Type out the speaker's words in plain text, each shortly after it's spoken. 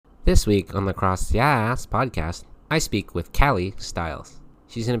This week on the Yaas podcast, I speak with Kali Stylez.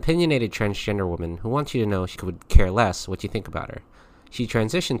 She's an opinionated transgender woman who wants you to know she could care less what you think about her. She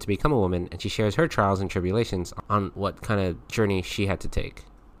transitioned to become a woman, and she shares her trials and tribulations on what kind of journey she had to take.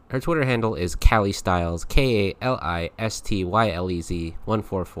 Her Twitter handle is Kali Stylez, Kalistylez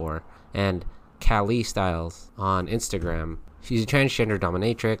 144, and Kali Stylez on Instagram. She's a transgender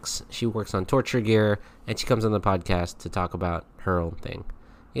dominatrix. She works on torture gear, and she comes on the podcast to talk about her own thing.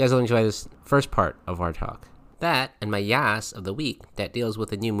 You guys will enjoy this first part of our talk. That and my Yaas of the week that deals with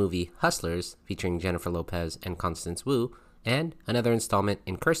the new movie Hustlers featuring Jennifer Lopez and Constance Wu, and another installment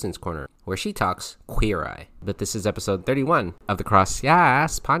in Kirsten's Corner where she talks Queer Eye. But this is episode 31 of the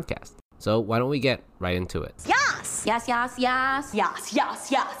Yaas podcast. So why don't we get right into it? Yaas! Yes, yes, yes. Yes, yes,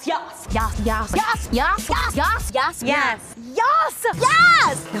 yes, yes. Yes, yes, yes, yes, yes, yes, yes, yes. Yes!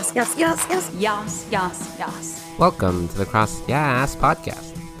 Yes! Yes, yes, yes, yes. Yes, yes, yes. Welcome to the Yaas podcast,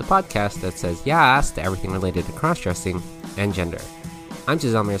 the podcast that says yes to everything related to cross-dressing and gender. I'm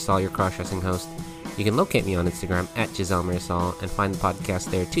Giselle Marisol, your cross-dressing host. You can locate me on Instagram at Giselle Marisol and find the podcast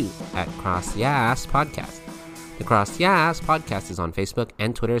there too at Yaas Podcast. The Yaas Podcast is on Facebook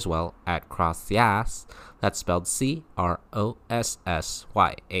and Twitter as well at Yaas. That's spelled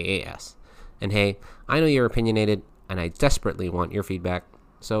CROSSYAAS. And hey, I know you're opinionated and I desperately want your feedback.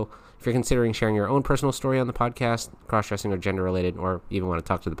 So if you're considering sharing your own personal story on the podcast, cross-dressing or gender-related, or even want to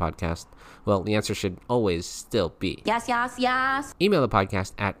talk to the podcast, well, the answer should always still be yes, yes, yes. Email the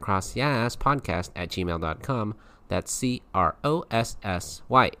podcast at crossyaaspodcast@gmail.com. That's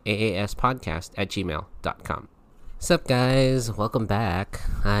CROSSYAAS Sup guys, welcome back.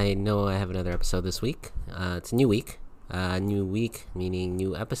 I know I have another episode this week. It's a new week. New week, meaning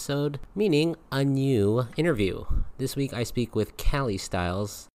new episode, meaning a new interview. This week I speak with Kali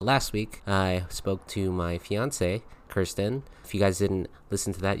Stylez. Last week I spoke to my fiance, Kirsten. If you guys didn't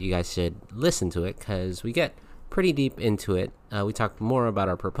listen to that, you guys should listen to it because we get pretty deep into it. We talk more about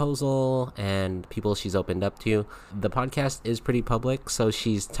our proposal and people she's opened up to. The podcast is pretty public, so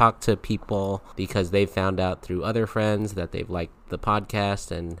she's talked to people because they've found out through other friends that they've liked the podcast,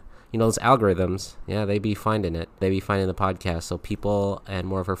 and you know, those algorithms, yeah, they be finding it. They be finding the podcast. So people and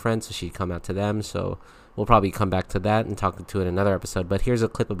more of her friends, so she'd come out to them. So we'll probably come back to that and talk to it in another episode. But here's a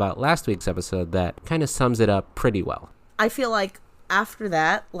clip about last week's episode that kind of sums it up pretty well. I feel like after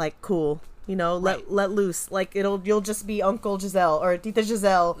that, like, cool. You know, let loose. Like, you'll just be Uncle Giselle or Tita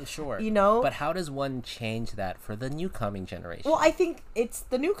Giselle. Sure. You know? But how does one change that for the new coming generation? Well, I think it's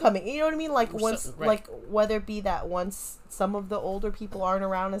the new coming. You know what I mean? Like, once, right. like, whether it be that once some of the older people aren't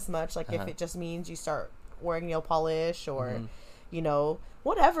around as much, like, if it just means you start wearing nail polish or, you know,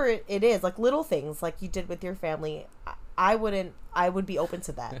 whatever it is, like, little things like you did with your family, I would be open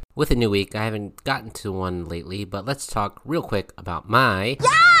to that. With a new week, I haven't gotten to one lately, but let's talk real quick about my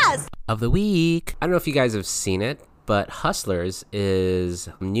Yes! of the week. I don't know if you guys have seen it, but Hustlers is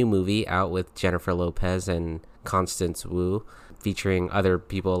a new movie out with Jennifer Lopez and Constance Wu, featuring other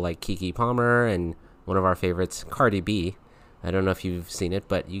people like Keke Palmer and one of our favorites, Cardi B. I don't know if you've seen it,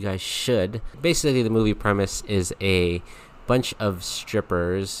 but you guys should. Basically, the movie premise is a bunch of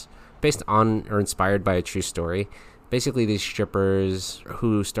strippers based on or inspired by a true story. Basically, these strippers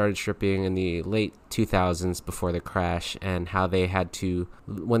who started stripping in the late 2000s before the crash, and how they had to,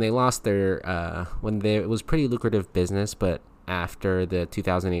 when they lost their, it was pretty lucrative business, but after the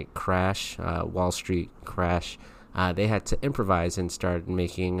 2008 crash, Wall Street crash, they had to improvise and start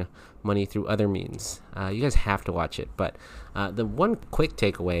making money through other means. You guys have to watch it, but the one quick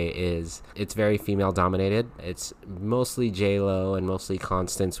takeaway is it's very female dominated. It's mostly J-Lo and mostly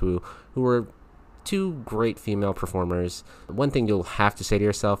Constance Wu, who were two great female performers. One thing you'll have to say to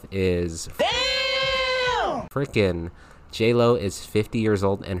yourself is, damn! Frickin' J-Lo is 50 years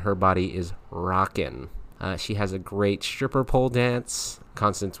old and her body is rockin'. She has a great stripper pole dance.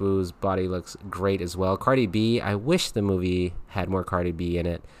 Constance Wu's body looks great as well. Cardi B, I wish the movie had more Cardi B in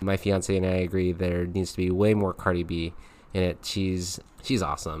it. My fiance and I agree there needs to be way more Cardi B in it. She's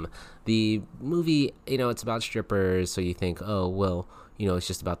awesome. The movie, you know, it's about strippers, so you think, oh, well, you know, it's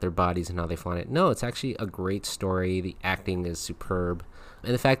just about their bodies and how they flaunt it. No, it's actually a great story. The acting is superb.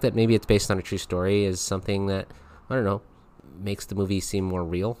 And the fact that maybe it's based on a true story is something that, I don't know, makes the movie seem more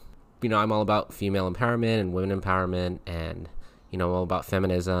real. You know, I'm all about female empowerment and women empowerment, and, you know, all about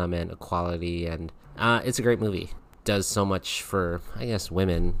feminism and equality. And it's a great movie. It does so much for, I guess,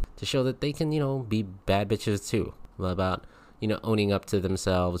 women to show that they can, you know, be bad bitches too. About, you know, owning up to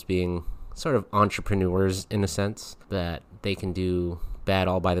themselves, being sort of entrepreneurs in a sense, that they can do bad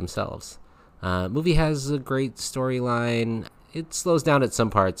all by themselves. Movie has a great storyline. It slows down at some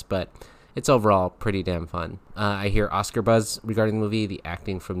parts, but it's overall pretty damn fun. I hear Oscar buzz regarding the movie. The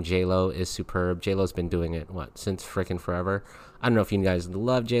acting from J-Lo is superb. J-Lo's been doing it, since freaking forever. I don't know if you guys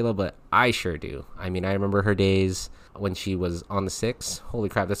love J-Lo, but I sure do. I mean, I remember her days when she was on The Six. Holy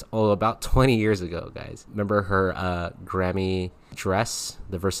crap, that's about 20 years ago, guys. Remember her Grammy dress,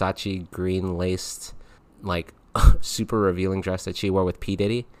 the Versace green-laced, like, super revealing dress that she wore with P.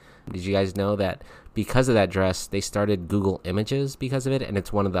 Diddy? Did you guys know that because of that dress, they started Google Images because of it, and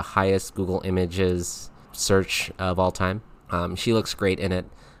it's one of the highest Google Images search of all time? She looks great in it.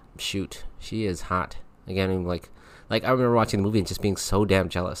 Shoot, she is hot. Again, like I remember watching the movie and just being so damn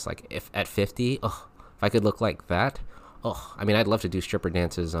jealous. Like, if at 50, if I could look like that, I mean, I'd love to do stripper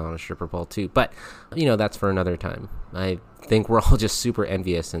dances on a stripper pole too. But, that's for another time. I think we're all just super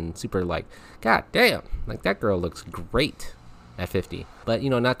envious and super like, God damn, like that girl looks great at 50. But,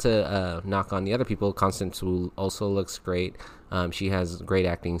 not to knock on the other people. Constance Wu also looks great. She has great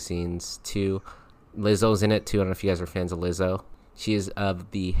acting scenes too. Lizzo's in it too. I don't know if you guys are fans of Lizzo. She is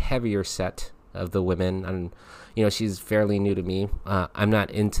of the heavier set of the women, and she's fairly new to me. I'm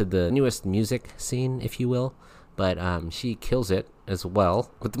not into the newest music scene, if you will, but she kills it as well.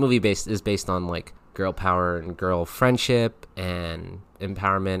 But the movie is based on like girl power and girl friendship and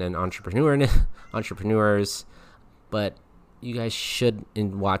empowerment and entrepreneurs. But you guys should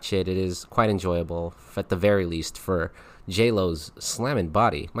watch it. It is quite enjoyable, at the very least, for J-Lo's slamming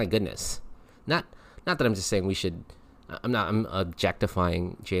body. My goodness. Not that I'm just saying we should. I'm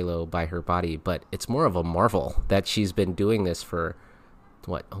objectifying J-Lo by her body, but it's more of a marvel that she's been doing this for,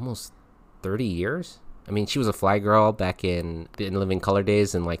 almost 30 years? I mean, she was a fly girl back in Living Color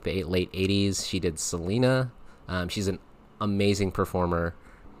days in, like, the late 80s. She did Selena. She's an amazing performer.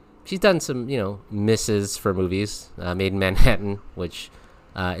 She's done some, misses for movies. Made in Manhattan, which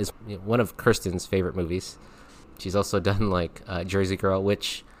is one of Kirsten's favorite movies. She's also done, like, Jersey Girl,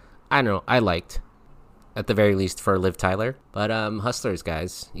 which, I don't know, I liked. At the very least for Liv Tyler. But Hustlers,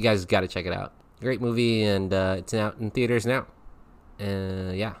 guys, you guys got to check it out. Great movie, and it's out in theaters now.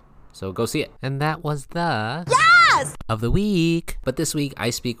 Yeah, so go see it. And that was the Yes! of the week. But this week I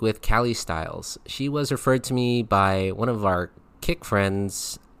speak with Kali Stylez. She was referred to me by one of our Kick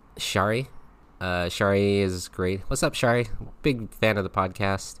friends, Shari. Shari is great. What's up, Shari? Big fan of the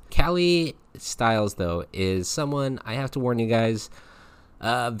podcast. Kali Stylez, though, is someone, I have to warn you guys,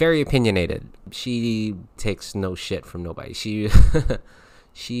 very opinionated. She takes no shit from nobody. She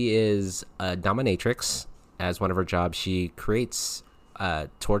is a dominatrix. As one of her jobs, she creates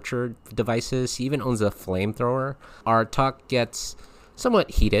torture devices. She even owns a flamethrower. Our talk gets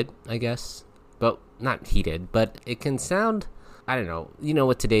somewhat heated, I guess, but not heated. But it can sound, I don't know.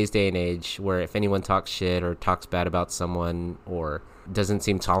 With today's day and age, where if anyone talks shit or talks bad about someone or doesn't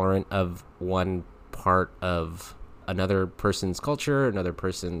seem tolerant of one part of another person's culture, another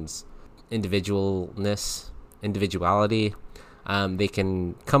person's individuality, they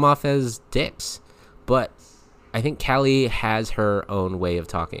can come off as dicks. But I think Kali has her own way of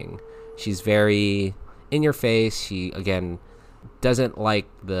talking. She's very in your face. She, again, doesn't like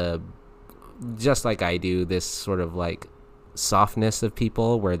just like I do, this sort of like softness of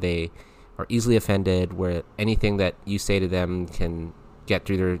people where they are easily offended, where anything that you say to them can get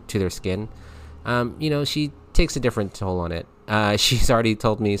to their skin. She takes a different toll on it. She's already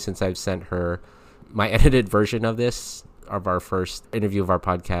told me, since I've sent her my edited version of our first interview of our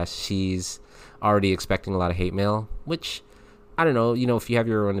podcast, she's already expecting a lot of hate mail, which, I don't know, if you have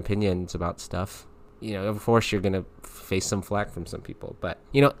your own opinions about stuff, of course you're going to face some flack from some people. But,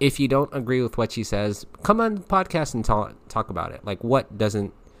 if you don't agree with what she says, come on the podcast and talk about it. Like, what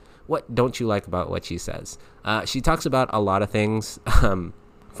don't you like about what she says? She talks about a lot of things,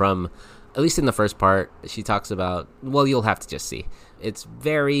 from... At least in the first part, she talks about, well, you'll have to just see. It's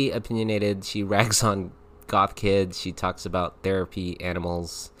very opinionated. She rags on goth kids. She talks about therapy,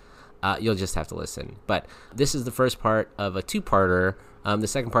 animals. You'll just have to listen. But this is the first part of a two-parter. The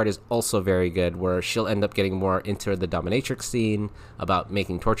second part is also very good, where she'll end up getting more into the dominatrix scene, about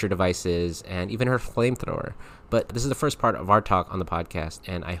making torture devices, and even her flamethrower. But this is the first part of our talk on the podcast,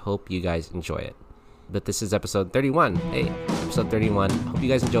 and I hope you guys enjoy it. But this is episode 31. Hey, episode 31. Hope you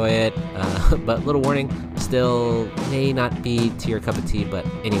guys enjoy it. But little warning, still may not be to your cup of tea. But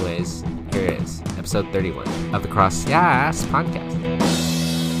anyways, here it is. Episode 31 of the Crossdress podcast.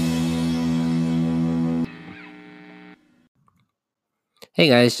 Hey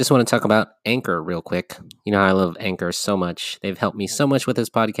guys, just want to talk about Anchor real quick. I love Anchor so much. They've helped me so much with this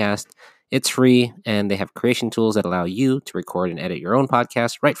podcast. It's free, and they have creation tools that allow you to record and edit your own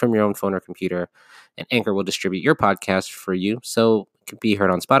podcast right from your own phone or computer. And Anchor will distribute your podcast for you, so it can be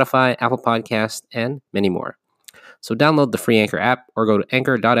heard on Spotify, Apple Podcasts, and many more. So download the free Anchor app or go to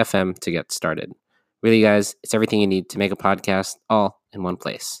anchor.fm to get started. Really, guys, it's everything you need to make a podcast all in one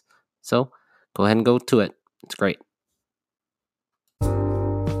place. So go ahead and go to it. It's great.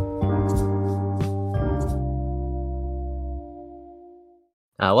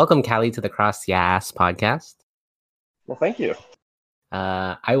 Welcome, Kali, to the Yaas podcast. Well, thank you.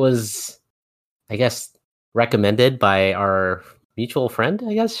 I was, recommended by our mutual friend,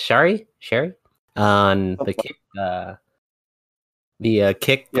 Sherry, on the Kick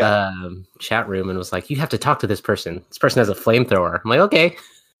chat room, and was like, "You have to talk to this person. This person has a flamethrower." I'm like, "Okay."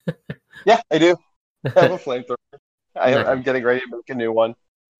 Yeah, I do. I have a flamethrower. I'm getting ready to make a new one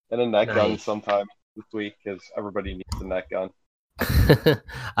and a net gun sometime this week because everybody needs a net gun.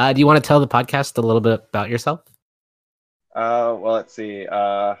 Do you want to tell the podcast a little bit about yourself? Well, let's see.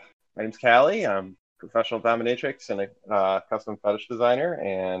 My name's Kali. I'm a professional dominatrix and a custom fetish designer,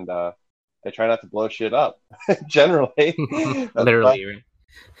 and I try not to blow shit up. Generally, literally.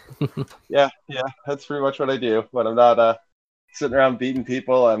 yeah, that's pretty much what I do. When I'm not sitting around beating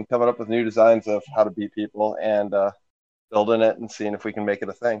people, I'm coming up with new designs of how to beat people and building it and seeing if we can make it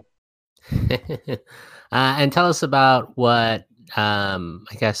a thing. And tell us about what,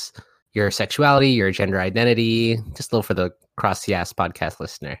 your sexuality, your gender identity, just a little for the Yaas podcast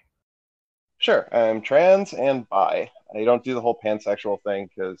listener. Sure. I'm trans and bi. I don't do the whole pansexual thing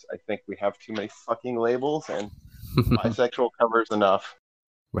because I think we have too many fucking labels, and bisexual covers enough.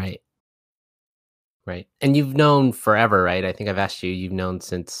 Right. And you've known forever, right? I think I've asked you, you've known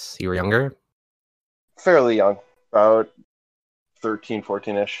since you were younger? Fairly young. About 13,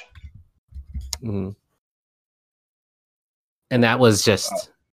 14-ish. Mm-hmm. And that was just,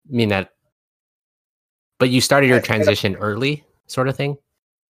 but you started your transition early, sort of thing?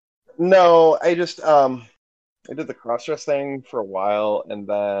 No, I just, I did the Crossdress thing for a while, and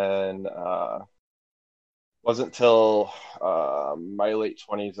then wasn't till my late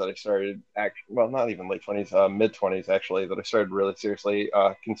 20s that I started, not even late 20s, mid-20s actually, that I started really seriously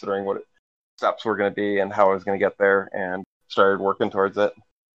considering what steps were going to be and how I was going to get there, and started working towards it.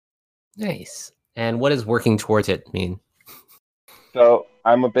 Nice. And what does working towards it mean? So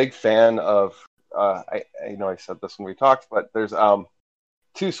I'm a big fan of, I know I said this when we talked, but there's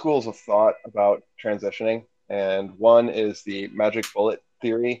two schools of thought about transitioning. And one is the magic bullet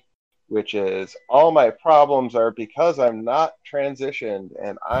theory, which is all my problems are because I'm not transitioned,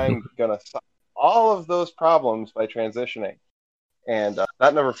 and I'm going to solve all of those problems by transitioning. And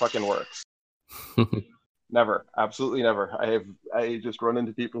that never fucking works. Never. Absolutely never. I just run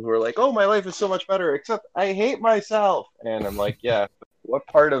into people who are like, oh, my life is so much better, except I hate myself. And I'm like, yeah, what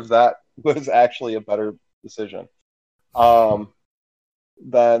part of that was actually a better decision?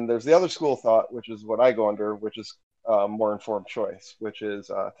 Then there's the other school of thought, which is what I go under, which is more informed choice, which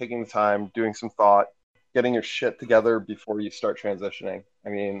is taking the time, doing some thought, getting your shit together before you start transitioning. I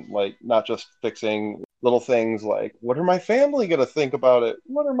mean, like, not just fixing little things like, what are my family going to think about it?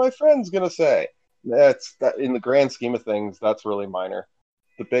 What are my friends going to say? That's that in the grand scheme of things, that's really minor.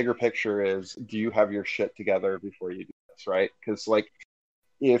 The bigger picture is, do you have your shit together before you do this, right? Because, like,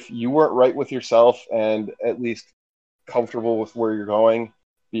 if you weren't right with yourself and at least comfortable with where you're going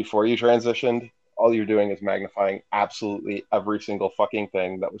before you transitioned, all you're doing is magnifying absolutely every single fucking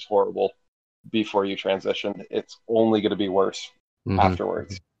thing that was horrible before you transitioned. It's only going to be worse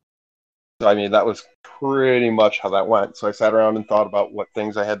afterwards. So, I mean, that was pretty much how that went. So I sat around and thought about what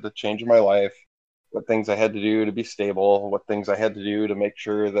things I had to change in my life, what things I had to do to be stable, what things I had to do to make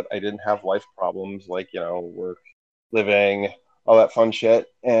sure that I didn't have life problems like, work, living, all that fun shit,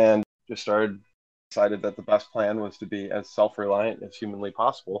 and just decided that the best plan was to be as self-reliant as humanly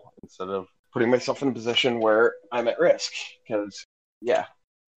possible instead of putting myself in a position where I'm at risk. Because,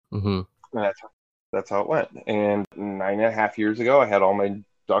 that's how it went. And 9.5 years ago, I had all my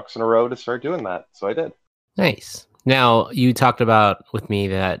ducks in a row to start doing that. So I did. Nice. Now, you talked about with me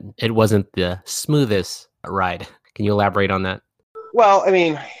that it wasn't the smoothest ride. Can you elaborate on that? Well, I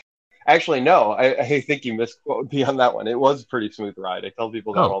mean, actually, no. I think you misquoted me on that one. It was a pretty smooth ride. I tell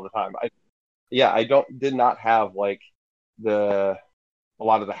people that all the time. I did not have like a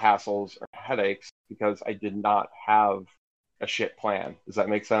lot of the hassles or headaches because I did not have a shit plan. Does that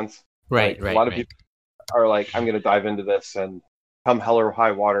make sense? Right. A lot of people are like, I'm going to dive into this and come hell or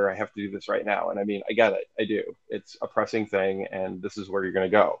high water, I have to do this right now. And I mean, I get it. I do. It's a pressing thing, and this is where you're going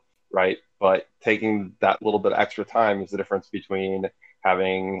to go, right? But taking that little bit of extra time is the difference between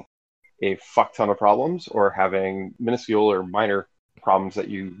having a fuck ton of problems or having minuscule or minor problems that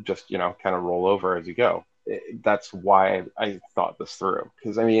you just, kind of roll over as you go. That's why I thought this through.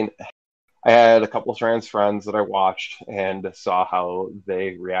 Because, I mean, I had a couple of trans friends that I watched and saw how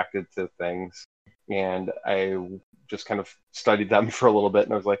they reacted to things, and I just kind of studied them for a little bit,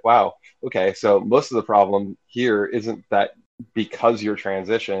 and I was like, wow, okay, so most of the problem here isn't that because you're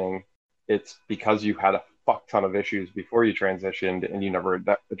transitioning, it's because you had a fuck ton of issues before you transitioned and you never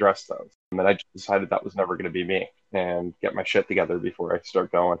addressed those. And then I just decided that was never going to be me and get my shit together before I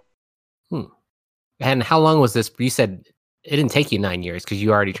start going. And how long was this? You said it didn't take you 9 years because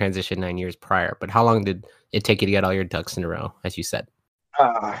you already transitioned 9 years prior, but how long did it take you to get all your ducks in a row, as you said?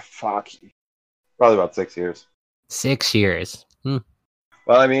 Fuck. Probably about 6 years. 6 years.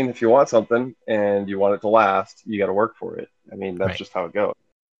 Well, I mean, if you want something and you want it to last, you got to work for it. I mean, that's just how it goes.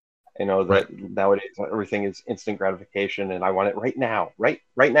 I know that nowadays everything is instant gratification, and I want it right now, right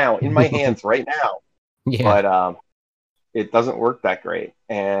now, in my hands, right now. Yeah. But it doesn't work that great,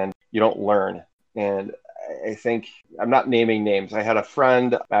 and you don't learn. And I think, I'm not naming names. I had a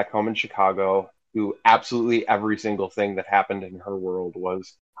friend back home in Chicago who absolutely every single thing that happened in her world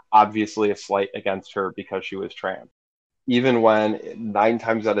was obviously a slight against her because she was trans. Even when 9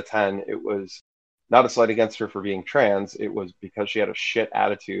 times out of 10, it was not a slight against her for being trans, it was because she had a shit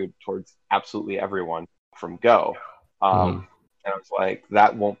attitude towards absolutely everyone from go. And I was like,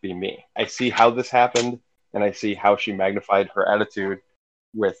 that won't be me. I see how this happened, and I see how she magnified her attitude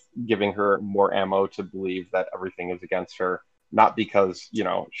with giving her more ammo to believe that everything is against her. Not because, you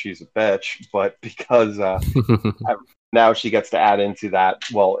know, she's a bitch, but because now she gets to add into that,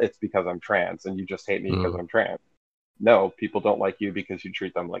 well, it's because I'm trans, and you just hate me because I'm trans. No, people don't like you because you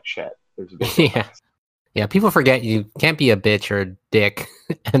treat them like shit. There's a big difference. Yeah, people forget you can't be a bitch or a dick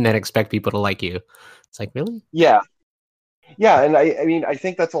and then expect people to like you. It's like, really? Yeah, and I mean, I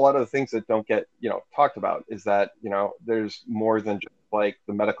think that's a lot of the things that don't get, you know, talked about, is that, you know, there's more than just like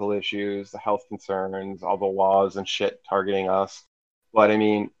the medical issues, the health concerns, all the laws and shit targeting us. But I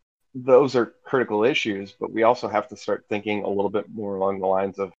mean, those are critical issues, but we also have to start thinking a little bit more along the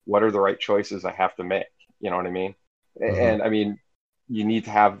lines of what are the right choices I have to make? You know what I mean? And I mean, you need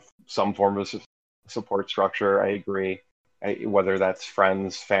to have some form of support structure. I agree. Whether that's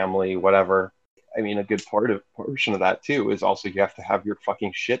friends, family, whatever. I mean, a good portion of that too is also you have to have your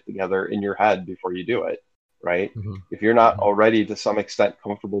fucking shit together in your head before you do it, right? If you're not already to some extent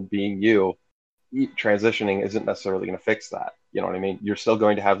comfortable being you, transitioning isn't necessarily going to fix that. You know what I mean? You're still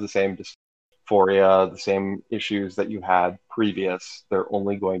going to have the same dysphoria, the same issues that you had previous. They're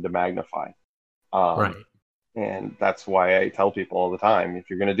only going to magnify. And that's why I tell people all the time, if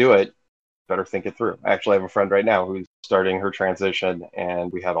you're going to do it, better think it through. I actually have a friend right now who's starting her transition, and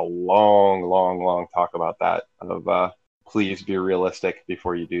we had a long talk about that of please be realistic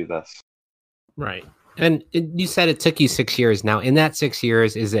before you do this. Right. And you said it took you 6 years. Now, in that 6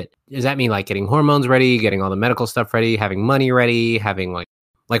 years, does that mean like getting hormones ready, getting all the medical stuff ready, having money ready, having like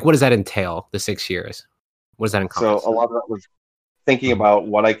what does that entail, the 6 years? What does that encompass? So a lot of that was thinking about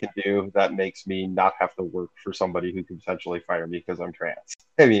what I can do that makes me not have to work for somebody who could potentially fire me because I'm trans.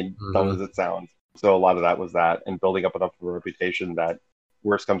 I mean, dumb as it sounds. So a lot of that was that, and building up enough of a reputation that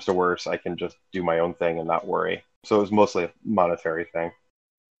worst comes to worst, I can just do my own thing and not worry. So it was mostly a monetary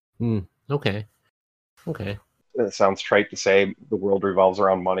thing. Okay. It sounds trite to say the world revolves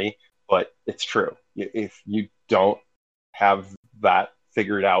around money, but it's true. If you don't have that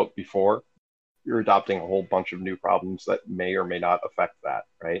figured out before, you're adopting a whole bunch of new problems that may or may not affect that,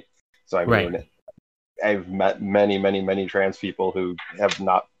 right? So I mean, I've met many trans people who have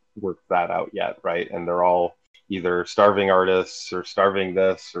not worked that out yet, right? And they're all either starving artists or starving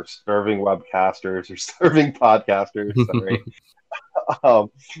this or starving webcasters or starving podcasters. Sorry.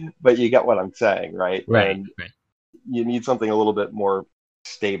 But you get what I'm saying, right? And you need something a little bit more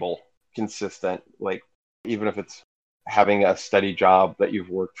stable, consistent, like even if it's having a steady job that you've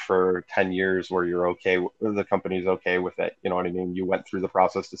worked for 10 years where you're okay, the company's okay with it. You know what I mean? You went through the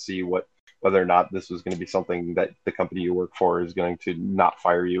process to see whether or not this was going to be something that the company you work for is going to not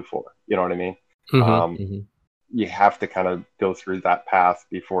fire you for. You know what I mean? You have to kind of go through that path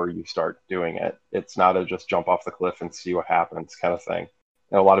before you start doing it. It's not a just jump off the cliff and see what happens kind of thing.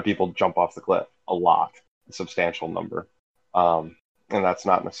 And a lot of people jump off the cliff a substantial number. And that's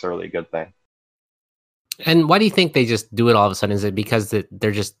not necessarily a good thing. And why do you think they just do it all of a sudden? Is it because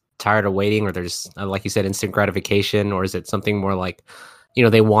they're just tired of waiting, or there's, like you said, instant gratification, or is it something more like, you know,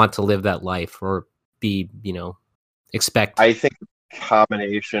 they want to live that life or be, you know, expect? I think a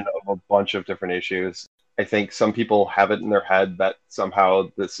combination of a bunch of different issues. I think some people have it in their head that somehow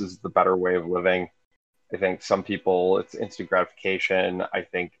this is the better way of living. I think some people, it's instant gratification. I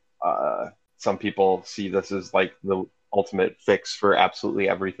think some people see this as like the ultimate fix for absolutely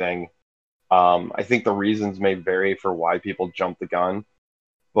everything. I think the reasons may vary for why people jump the gun,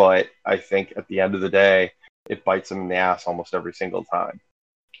 but I think at the end of the day, it bites them in the ass almost every single time.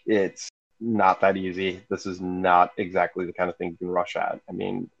 It's not that easy. This is not exactly the kind of thing you can rush at. I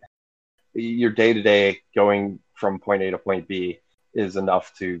mean, your day to day going from point A to point B is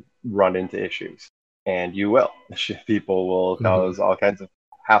enough to run into issues, and you will. People will cause all kinds of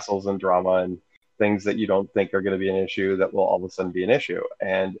hassles and drama and things that you don't think are going to be an issue that will all of a sudden be an issue.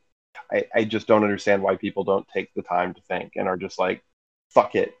 And I just don't understand why people don't take the time to think and are just like,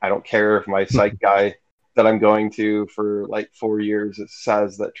 fuck it. I don't care if my psych guy that I'm going to for like 4 years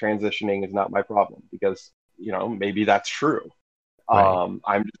says that transitioning is not my problem, because, you know, maybe that's true. Right.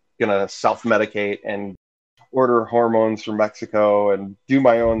 I'm just going to self-medicate and order hormones from Mexico and do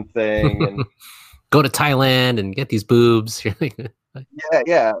my own thing and go to Thailand and get these boobs.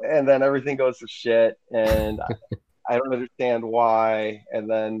 Yeah. And then everything goes to shit, and I don't understand why. And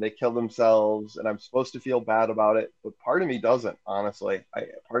then they kill themselves, and I'm supposed to feel bad about it, but part of me doesn't, honestly.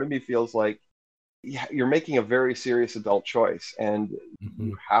 Part of me feels like, yeah, you're making a very serious adult choice, and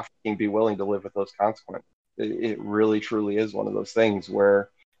you have to be willing to live with those consequences. It really, truly is one of those things where,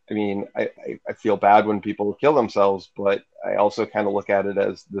 I mean, I feel bad when people kill themselves, but I also kind of look at it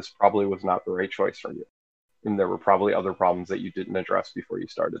as this probably was not the right choice for you. And there were probably other problems that you didn't address before you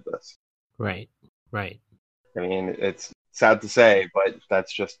started this. Right. I mean, it's sad to say, but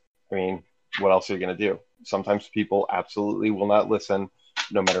that's just, I mean, what else are you going to do? Sometimes people absolutely will not listen,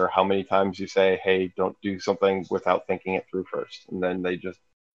 no matter how many times you say, hey, don't do something without thinking it through first. And then they just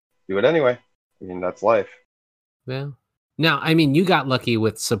do it anyway. I mean, that's life. Well, now, I mean, you got lucky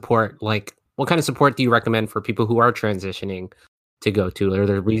with support. Like, what kind of support do you recommend for people who are transitioning to go to? Are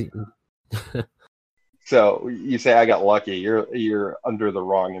there reasons? So you say I got lucky. You're under the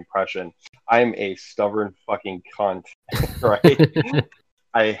wrong impression. I'm a stubborn fucking cunt, right?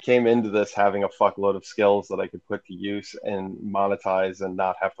 I came into this having a fuckload of skills that I could put to use and monetize and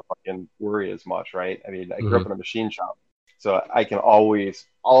not have to fucking worry as much, right? I mean, I grew up in a machine shop, so I can always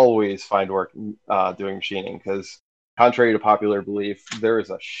find work doing machining, because contrary to popular belief, there is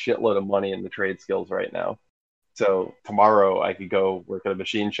a shitload of money in the trade skills right now. So tomorrow I could go work at a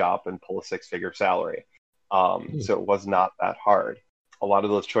machine shop and pull a 6-figure salary. So it was not that hard. A lot of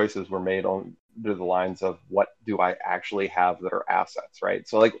those choices were made on the lines of, what do I actually have that are assets, right?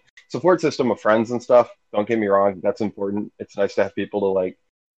 So like support system of friends and stuff, don't get me wrong, that's important. It's nice to have people to like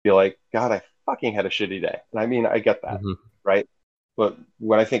be like, God, I fucking had a shitty day. And I mean, I get that, right? But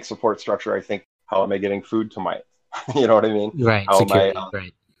when I think support structure, I think, how am I getting food to my, you know what I mean? Right. How security, am I,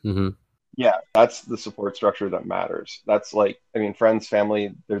 right. Yeah, that's the support structure that matters. That's like, I mean, friends,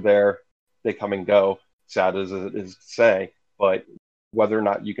 family, they're there, they come and go, sad as it is to say, but whether or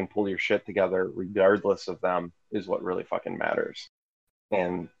not you can pull your shit together regardless of them is what really fucking matters.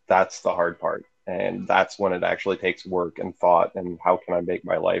 And that's the hard part. And that's when it actually takes work and thought, and how can I make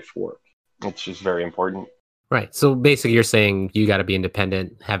my life work? It's just very important. Right. So basically you're saying you got to be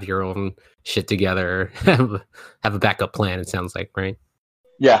independent, have your own shit together, have a backup plan, it sounds like, right?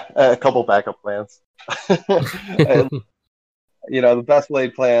 Yeah, a couple backup plans. And, you know, the best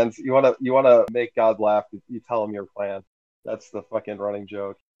laid plans. You wanna make God laugh, you tell him your plan. That's the fucking running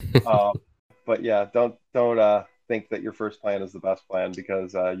joke. But yeah, don't think that your first plan is the best plan,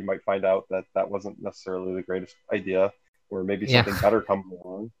 because you might find out that wasn't necessarily the greatest idea, or maybe something better comes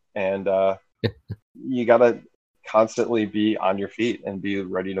along, and you gotta constantly be on your feet and be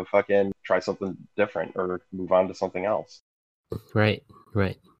ready to fucking try something different or move on to something else. Right.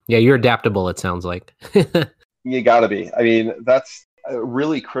 Yeah, you're adaptable, it sounds like. You gotta be. I mean, that's a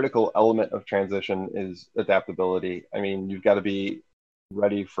really critical element of transition, is adaptability. I mean, you've got to be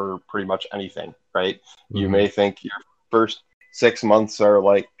ready for pretty much anything, right? You may think your first 6 months are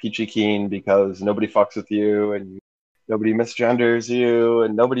like peachy keen because nobody fucks with you and nobody misgenders you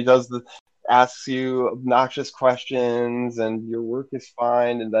and nobody asks you obnoxious questions and your work is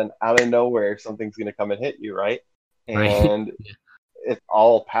fine, and then out of nowhere something's going to come and hit you, right? And it's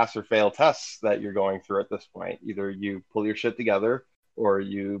all pass or fail tests that you're going through at this point. Either you pull your shit together, or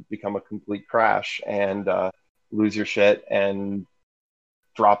you become a complete crash and lose your shit and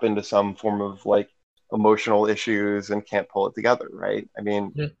drop into some form of like emotional issues and can't pull it together, right? I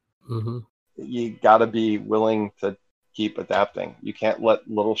mean, you got to be willing to keep adapting. You can't let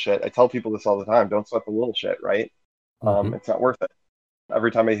little shit. I tell people this all the time: don't sweat the little shit, right? It's not worth it.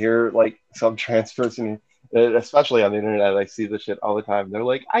 Every time I hear like some trans person, especially on the internet, I see this shit all the time. They're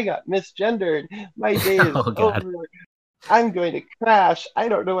like, I got misgendered. My day is over. I'm going to crash. I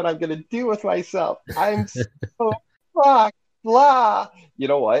don't know what I'm going to do with myself. I'm so fucked, blah. You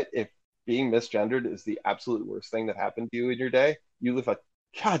know what? If being misgendered is the absolute worst thing that happened to you in your day, you live a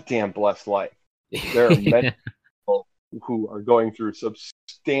goddamn blessed life. There are many people who are going through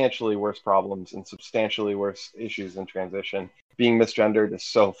substantially worse problems and substantially worse issues in transition, being misgendered is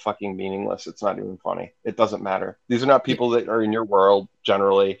so fucking meaningless. It's not even funny. It doesn't matter. These are not people that are in your world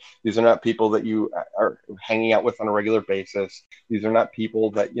generally. These are not people that you are hanging out with on a regular basis. These are not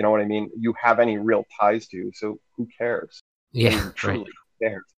people that, you know what I mean, you have any real ties to. So who cares? Yeah, I mean, truly, who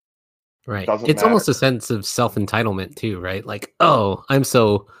cares? right. Doesn't It's matter. almost a sense of self-entitlement too, right? Like, oh,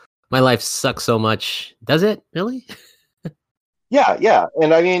 my life sucks so much. Does it really? Yeah.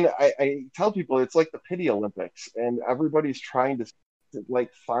 And I mean, I tell people it's like the pity Olympics, and everybody's trying to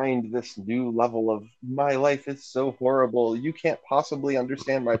like find this new level of my life is so horrible. You can't possibly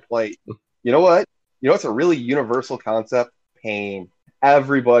understand my plight. You know what? You know, it's a really universal concept. Pain.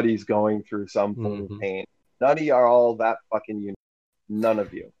 Everybody's going through some form of pain. None of you are all that fucking unique. None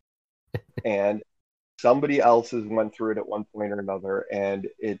of you. And somebody else has went through it at one point or another, and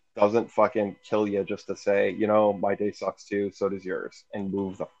it doesn't fucking kill you just to say, you know, my day sucks too, so does yours, and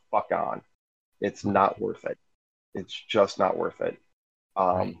move the fuck on. It's not worth it. It's just not worth it.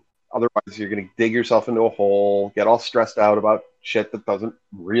 Right. Otherwise, you're going to dig yourself into a hole, get all stressed out about shit that doesn't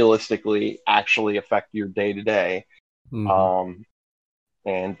realistically actually affect your day to day,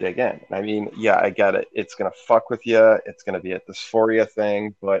 and dig in. I mean, yeah, I get it. It's going to fuck with you. It's going to be a dysphoria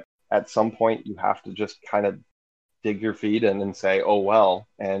thing, but at some point, you have to just kind of dig your feet in and say, oh, well,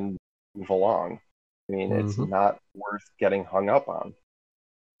 and move along. I mean, it's not worth getting hung up on.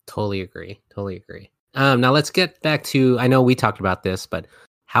 Totally agree. Now let's get back to, I know we talked about this, but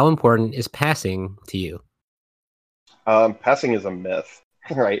how important is passing to you? Passing is a myth,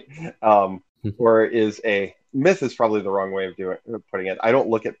 right? Or is a myth is probably the wrong way of putting it. I don't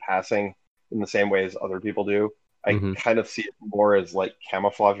look at passing in the same way as other people do. I kind of see it more as like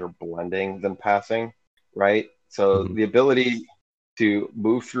camouflage or blending than passing, right? So the ability to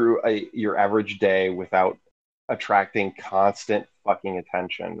move through your average day without attracting constant fucking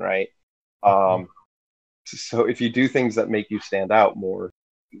attention, right? So if you do things that make you stand out more,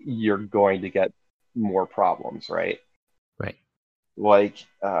 you're going to get more problems, right? Right. Like,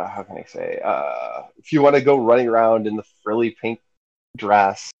 how can I say? If you want to go running around in the frilly pink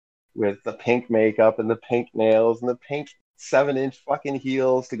dress with the pink makeup and the pink nails and the pink 7-inch fucking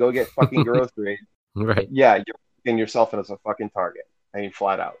heels to go get fucking groceries, right? Yeah, you're making yourself as a fucking target. I mean,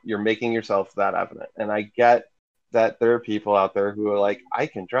 flat out, you're making yourself that evident. And I get that there are people out there who are like, I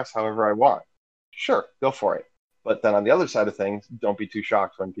can dress however I want. Sure, go for it. But then on the other side of things, don't be too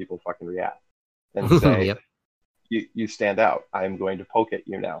shocked when people fucking react and say, you stand out. I'm going to poke at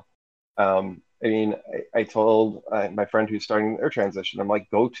you now. I mean, I told my friend who's starting their transition, I'm like,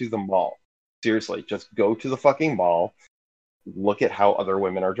 go to the mall. Seriously, just go to the fucking mall. Look at how other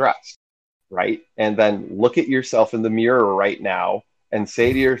women are dressed, right? And then look at yourself in the mirror right now and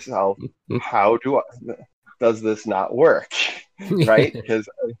say to yourself, does this not work? Right? Because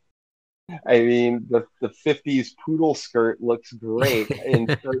I mean, the 50s poodle skirt looks great in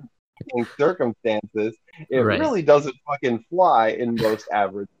certain circumstances. It really doesn't fucking fly in most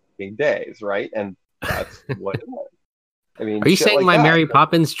average days, right? And that's what it is. I mean, are you saying like my that, Mary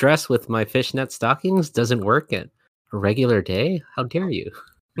Poppins dress with my fishnet stockings doesn't work at a regular day? How dare you?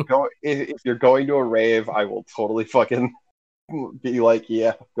 If you're going to a rave, I will totally fucking be like,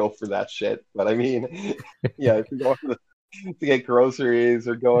 yeah, go for that shit. But I mean, yeah, if you're going to get groceries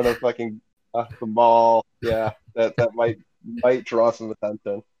or going to fucking the mall, yeah, that might draw some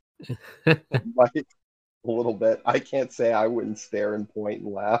attention. Might a little bit. I can't say I wouldn't stare and point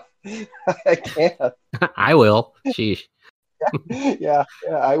and laugh. I can't. I will. Sheesh. yeah,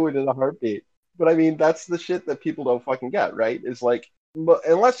 I would in a heartbeat. But I mean, that's the shit that people don't fucking get, right? Is like,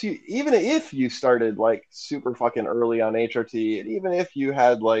 unless you, even if you started like super fucking early on HRT, and even if you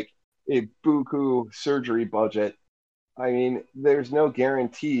had like a buku surgery budget, I mean, there's no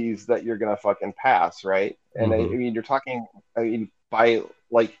guarantees that you're gonna fucking pass, right? And I mean, you're talking, I mean, by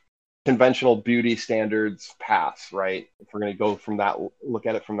like conventional beauty standards, pass, right? If we're gonna go from that, look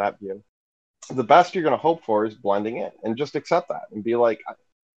at it from that view, the best you're gonna hope for is blending in and just accept that and be like,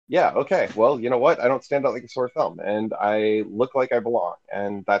 yeah, okay, well, you know what? I don't stand out like a sore thumb, and I look like I belong,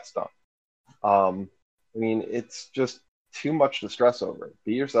 and that's done. I mean, it's just too much to stress over.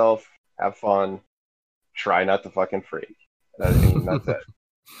 Be yourself, have fun, try not to fucking freak. I mean, that's it.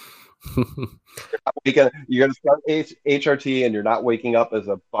 You're gonna start HRT, and you're not waking up as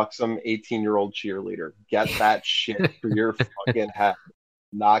a buxom 18-year-old cheerleader. Get that shit for your fucking head.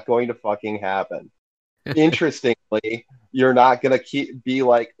 Not going to fucking happen. Interestingly, you're not gonna be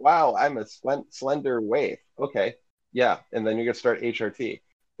like, wow, I'm a slender waif. Okay, yeah, and then you're gonna start HRT.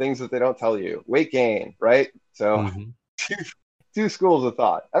 Things that they don't tell you. Weight gain, right? So, two schools of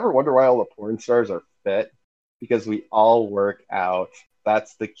thought. Ever wonder why all the porn stars are fit? Because we all work out.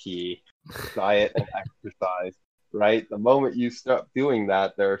 That's the key. Diet and exercise. right? The moment you stop doing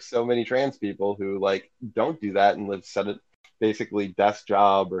that, there are so many trans people who like don't do that and live basically desk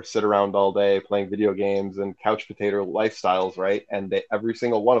job or sit around all day playing video games and couch potato lifestyles, right? And every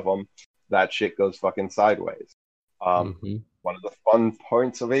single one of them, that shit goes fucking sideways. One of the fun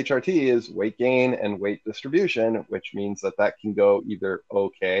points of HRT is weight gain and weight distribution, which means that can go either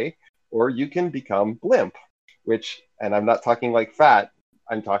okay or you can become blimp, and I'm not talking like fat,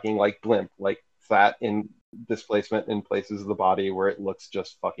 I'm talking like blimp, like fat in displacement in places of the body where it looks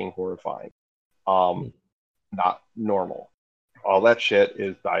just fucking horrifying. Not normal. All that shit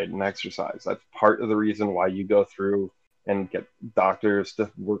is diet and exercise. That's part of the reason why you go through and get doctors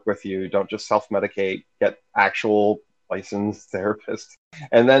to work with you. Don't just self-medicate, get actual licensed therapists.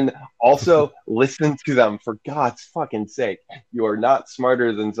 And then also listen to them, for God's fucking sake. You are not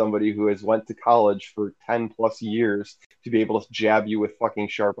smarter than somebody who has went to college for 10 plus years to be able to jab you with fucking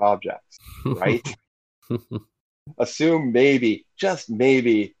sharp objects, right? Assume maybe, just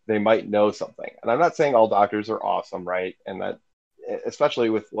maybe, they might know something. And I'm not saying all doctors are awesome, right? And that, especially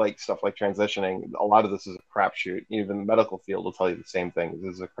with like stuff like transitioning, a lot of this is a crapshoot. Even the medical field will tell you the same thing.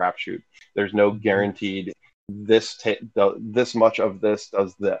 This is a crapshoot. There's no guaranteed this much of this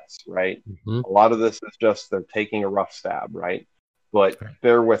does this, right? A lot of this is just they're taking a rough stab, right? But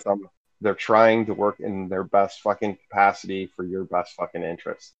bear with them. They're trying to work in their best fucking capacity for your best fucking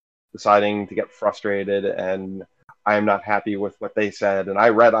interest. Deciding to get frustrated and I'm not happy with what they said, and I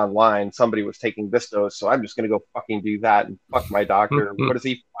read online somebody was taking this dose, so I'm just going to go fucking do that and fuck my doctor. What does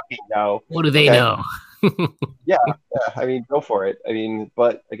he fucking know? What do they know? yeah, I mean, go for it. I mean,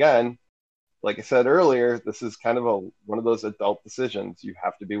 but again, like I said earlier, this is kind of one of those adult decisions. You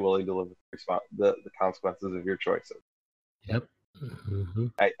have to be willing to live with the consequences of your choices. Yep.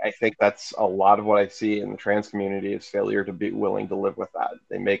 I think that's a lot of what I see in the trans community is failure to be willing to live with that.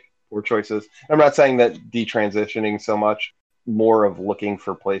 They make poor choices. I'm not saying that detransitioning so much, more of looking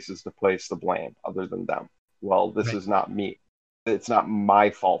for places to place the blame other than them. Well, this is not me. It's not my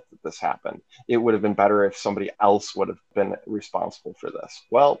fault that this happened. It would have been better if somebody else would have been responsible for this.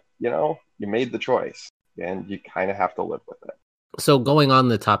 Well, you made the choice and you kind of have to live with it. So going on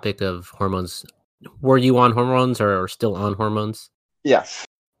the topic of hormones, were you on hormones or still on hormones? Yes.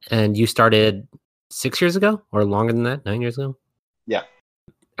 And you started 6 years ago or longer than that, 9 years ago? Yeah.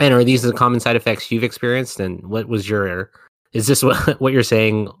 And are these the common side effects you've experienced? And what was is this what you're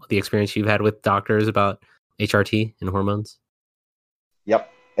saying, the experience you've had with doctors about HRT and hormones?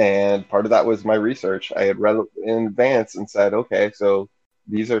 Yep. And part of that was my research. I had read in advance and said, okay, so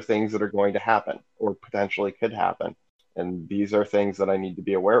these are things that are going to happen or potentially could happen. And these are things that I need to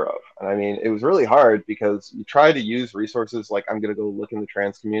be aware of. And I mean, it was really hard because you try to use resources like I'm going to go look in the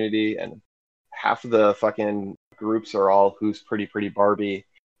trans community and half of the fucking groups are all who's pretty Barbie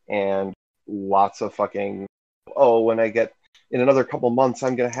and lots of fucking, when I get in another couple months,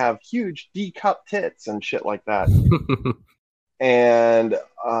 I'm going to have huge D-cup tits and shit like that. And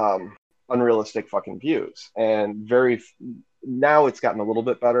unrealistic fucking views. And now it's gotten a little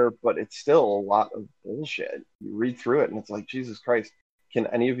bit better, but it's still a lot of bullshit. You read through it and it's like, Jesus Christ, can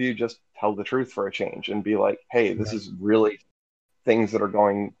any of you just tell the truth for a change and be like, hey, this is really things that are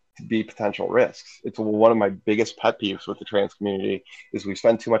going to be potential risks. It's one of my biggest pet peeves with the trans community is we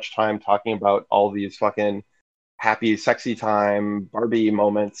spend too much time talking about all these fucking happy, sexy time, Barbie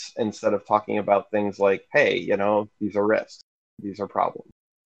moments instead of talking about things like, hey, these are risks. These are problems.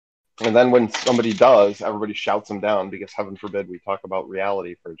 And then when somebody does, everybody shouts them down because heaven forbid we talk about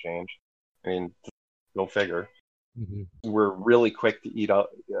reality for a change. I mean, go figure. We're really quick to eat up,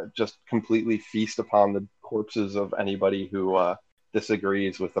 just completely feast upon the corpses of anybody who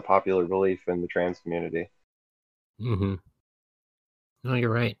disagrees with the popular belief in the trans community. No, you're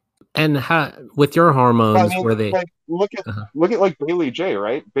right. And with your hormones, were they look at like Bailey J,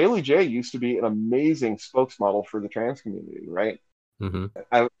 right? Bailey J used to be an amazing spokesmodel for the trans community, right?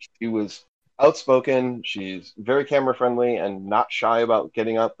 She was outspoken. She's very camera friendly and not shy about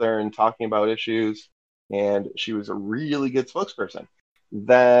getting up there and talking about issues. And she was a really good spokesperson.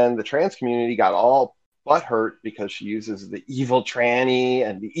 Then the trans community got all butthurt because she uses the evil tranny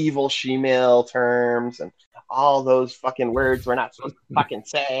and the evil she-male terms and all those fucking words we're not supposed to fucking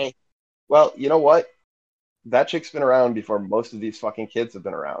say. Well, you know what? That chick's been around before most of these fucking kids have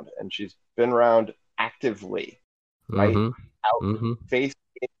been around. And she's been around actively, right? Face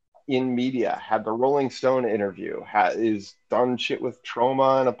in media, had the Rolling Stone interview, is done shit with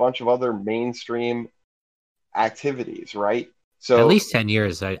trauma and a bunch of other mainstream activities, right? So at least 10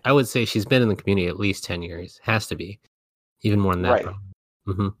 years. I would say she's been in the community at least 10 years. Has to be. Even more than that.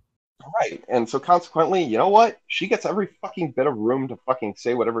 Right. Right. And so consequently, you know what? She gets every fucking bit of room to fucking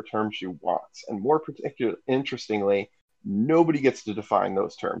say whatever term she wants. And more particular, interestingly, nobody gets to define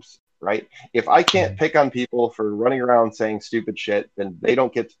those terms, right? If I can't pick on people for running around saying stupid shit, then they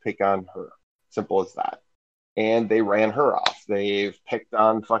don't get to pick on her. Simple as that. And they ran her off. They've picked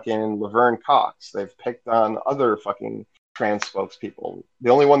on fucking Laverne Cox. They've picked on other fucking trans spokespeople. The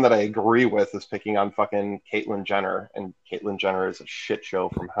only one that I agree with is picking on fucking Caitlyn Jenner, and Caitlyn Jenner is a shit show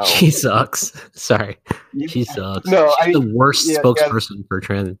from hell. She sucks. Sorry, she sucks. No, She's the worst yeah, spokesperson for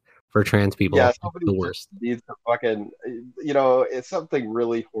trans people. Yeah, The worst. needs to fucking, if something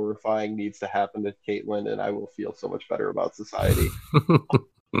really horrifying needs to happen to Caitlyn, and I will feel so much better about society.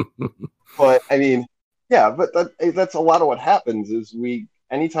 But I mean, yeah, but that's a lot of what happens is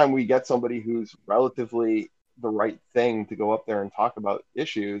anytime we get somebody who's relatively the right thing to go up there and talk about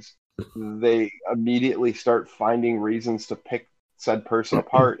issues, they immediately start finding reasons to pick said person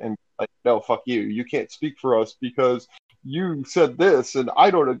apart and like, no, fuck you. You can't speak for us because you said this and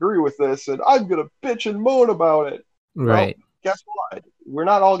I don't agree with this and I'm going to bitch and moan about it. Right. Well, guess what? We're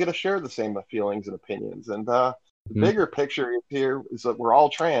not all going to share the same feelings and opinions. And the bigger picture here is that we're all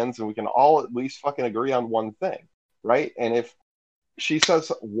trans and we can all at least fucking agree on one thing, right? And if she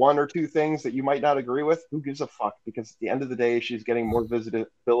says one or two things that you might not agree with, who gives a fuck? Because at the end of the day, she's getting more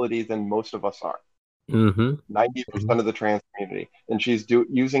visibility than most of us are. 90% of the trans community. And she's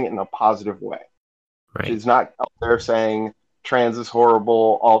using it in a positive way. Right. She's not out there saying trans is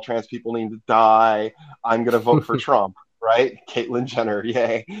horrible, all trans people need to die, I'm going to vote for Trump, right? Caitlyn Jenner,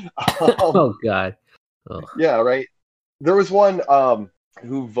 yay. Oh, God. Oh. Yeah, right. There was one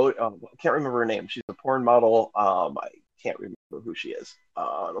who voted, I can't remember her name. She's a porn model. I can't remember who she is.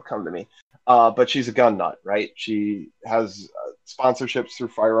 It'll come to me. But she's a gun nut, right? She has sponsorships through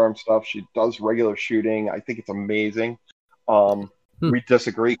firearm stuff. She does regular shooting. I think it's amazing. We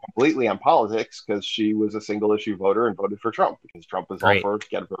disagree completely on politics because she was a single issue voter and voted for Trump because Trump is all for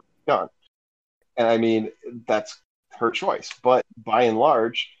get a gun. And I mean, that's her choice. But by and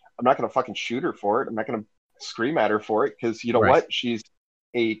large, I'm not going to fucking shoot her for it. I'm not going to scream at her for it because you know what? She's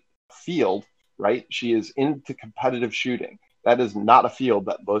a field, right? She is into competitive shooting. That is not a field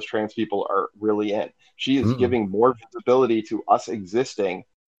that most trans people are really in. She is giving more visibility to us existing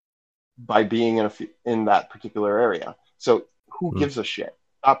by being in that particular area. So who gives a shit?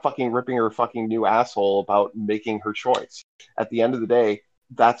 Stop fucking ripping her fucking new asshole about making her choice. At the end of the day,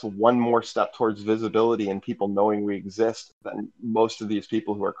 that's one more step towards visibility and people knowing we exist than most of these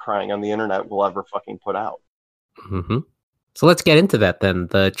people who are crying on the internet will ever fucking put out. So let's get into that then.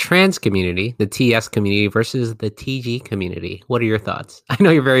 The trans community, the TS community versus the TG community. What are your thoughts? I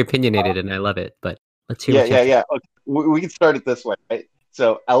know you're very opinionated and I love it, but let's hear Yeah. Okay. We can start it this way, right?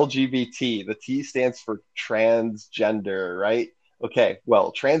 So LGBT, the T stands for transgender, right? Okay,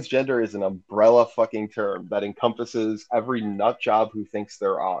 well, transgender is an umbrella fucking term that encompasses every nut job who thinks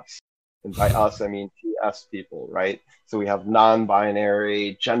they're us. And by us, I mean TS people, right? So we have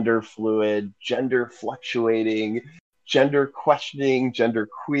non-binary, gender fluid, gender fluctuating, gender questioning, gender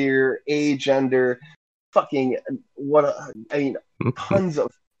queer, agender, fucking tons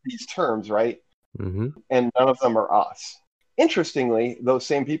of these terms, right? And none of them are us. Interestingly, those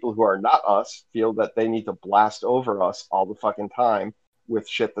same people who are not us feel that they need to blast over us all the fucking time with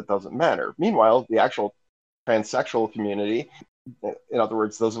shit that doesn't matter. Meanwhile, the actual transsexual community, in other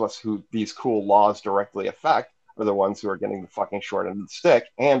words, those of us who these cool laws directly affect, are the ones who are getting the fucking short end of the stick,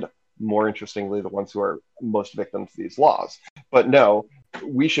 and more interestingly, the ones who are most victims of these laws. But no,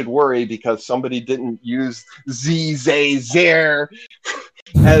 we should worry because somebody didn't use ze, zay, zer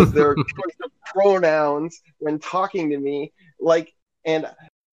as their choice of pronouns when talking to me. And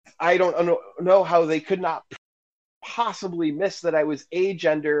I don't know how they could not possibly miss that I was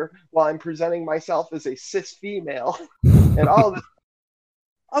agender while I'm presenting myself as a cis female and all this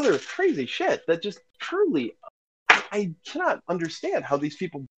other crazy shit that just truly, I cannot understand how these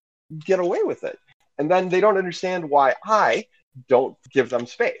people get away with it. And then they don't understand why I don't give them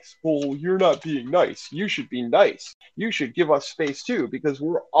space. Well, you're not being nice. You should be nice. You should give us space too, because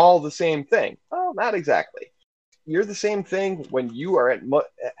we're all the same thing. Well, not exactly. You're the same thing when you are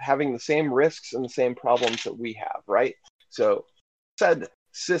having the same risks and the same problems that we have, right? So, said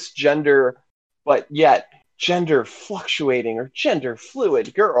cisgender, but yet gender fluctuating or gender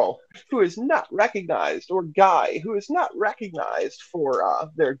fluid girl who is not recognized, or guy who is not recognized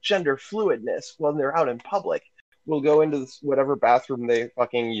for their gender fluidness when they're out in public, will go into whatever bathroom they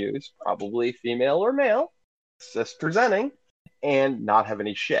fucking use, probably female or male, cis presenting, and not have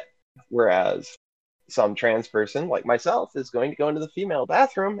any shit. Whereas some trans person like myself is going to go into the female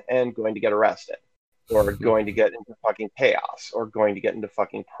bathroom and going to get arrested. or going to get into fucking chaos or going to get into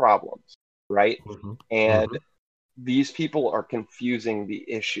fucking problems, right? And these people are confusing the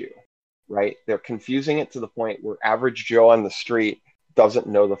issue, right? They're confusing it to the point where average Joe on the street doesn't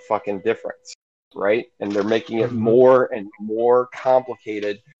know the fucking difference, right? And they're making it more and more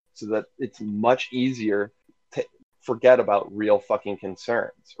complicated so that it's much easier to forget about real fucking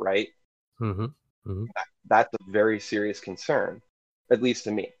concerns, right? That's a very serious concern, at least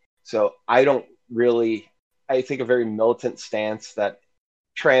to me. So I think a very militant stance that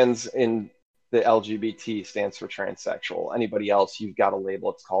trans in the LGBT stands for transsexual. Anybody else, you've got a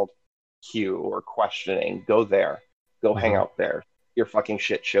label. It's called Q or questioning. Go there. Go hang out there. Your fucking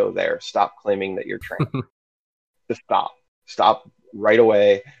shit show there. Stop claiming that you're trans. Just stop. Stop right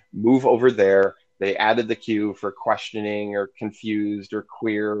away. Move over there. They added the Q for questioning or confused or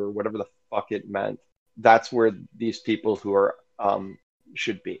queer or whatever the fuck it meant. That's where these people who are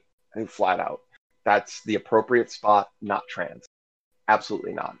should be. Flat out. That's the appropriate spot, not trans.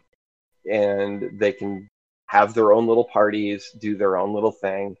 Absolutely not. And they can have their own little parties, do their own little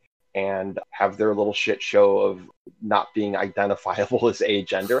thing, and have their little shit show of not being identifiable as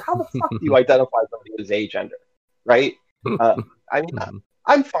agender. How the fuck do you identify somebody as agender, right? I mean,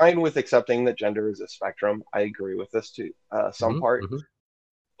 I'm fine with accepting that gender is a spectrum. I agree with this to some part.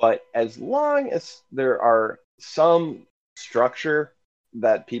 But as long as there are some structure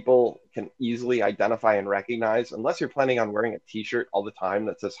that people can easily identify and recognize, unless you're planning on wearing a t-shirt all the time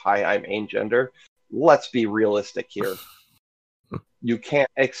that says, "Hi, I'm agender," let's be realistic here. You can't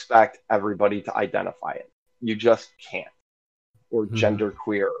expect everybody to identify it. You just can't. Or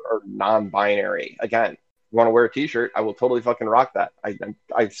genderqueer or non-binary. Again, you want to wear a t-shirt, I will totally fucking rock that.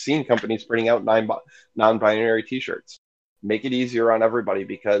 I've seen companies printing out non-binary t-shirts. Make it easier on everybody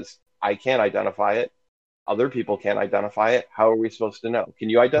because I can't identify it. Other people can't identify it. How are we supposed to know? Can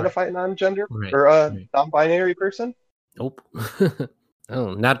you identify a non-gender or a non-binary person? Nope.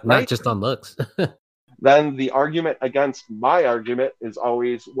 Oh, not just on looks. Then the argument against my argument is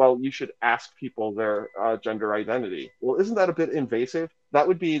always, well, you should ask people their gender identity. Well, isn't that a bit invasive? That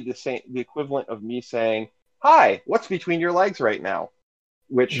would be the equivalent of me saying, "Hi, what's between your legs right now?"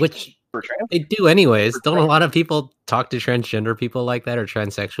 Which for trans, they do anyways. Don't a lot of people talk to transgender people like that or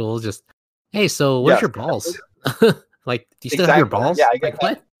transsexuals? Just, hey, so where's your balls? Like, do you still have your balls? Yeah, I get like,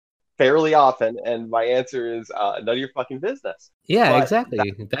 what? Fairly often, and my answer is none of your fucking business. Yeah, but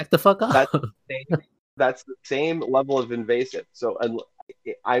exactly. Back the fuck up. That's the same level of invasive. So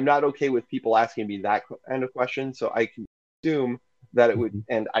I'm not okay with people asking me that kind of question. So I can assume that it would,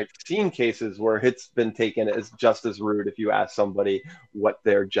 and I've seen cases where it's been taken as just as rude if you ask somebody what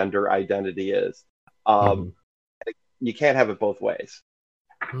their gender identity is. You can't have it both ways.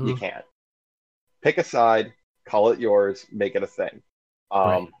 You can't. Pick a side, call it yours, make it a thing.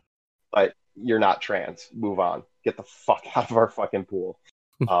 But you're not trans. Move on. Get the fuck out of our fucking pool.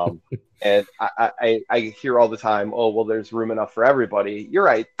 And I hear all the time, oh, well, there's room enough for everybody. You're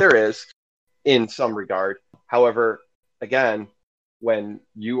right. There is in some regard. However, again, when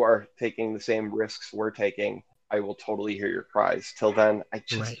you are taking the same risks we're taking, I will totally hear your cries. Till then, I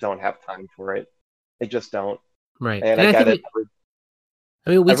just don't have time for it. I just don't. Right. And I get it. I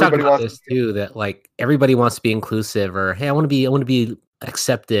mean, we talked about this too, that like everybody wants to be inclusive or, hey, I want to be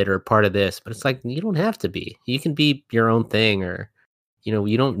accepted or part of this, but it's like, you don't have to be. You can be your own thing, or, you know,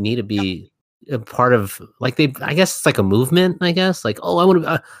 you don't need to be a part of, like, I guess it's like a movement, I guess, like, oh, I want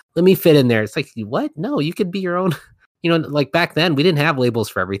to, let me fit in there. It's like, what? No, you could be your own, you know, like back then we didn't have labels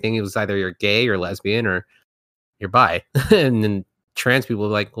for everything. It was either you're gay or lesbian or you're bi. And then trans people were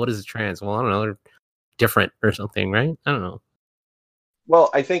like, what is a trans? Well, I don't know. They're different or something, right? I don't know. Well,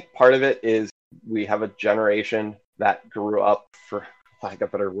 I think part of it is we have a generation that grew up, for lack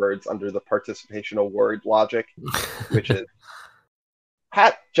of better words, under the participation award logic, which is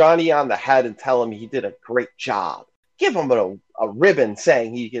pat Johnny on the head and tell him he did a great job. Give him a ribbon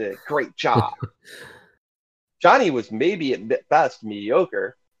saying he did a great job. Johnny was maybe at best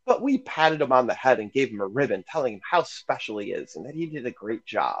mediocre, but we patted him on the head and gave him a ribbon telling him how special he is and that he did a great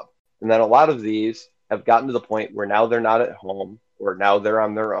job. And then a lot of these have gotten to the point where now they're not at home, or now they're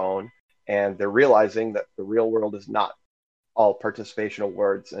on their own, and they're realizing that the real world is not all participation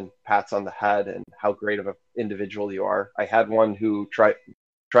awards and pats on the head and how great of an individual you are. I had one who tried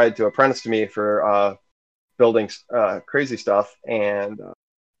to apprentice to me for building crazy stuff, and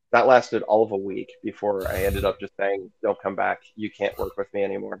that lasted all of a week before I ended up just saying, "Don't come back. You can't work with me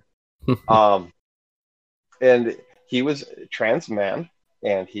anymore." And he was a trans man.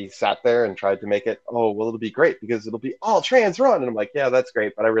 And he sat there and tried to make it, oh, well, it'll be great because it'll be all trans run. And I'm like, yeah, that's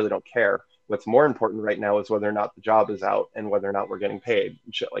great, but I really don't care. What's more important right now is whether or not the job is out and whether or not we're getting paid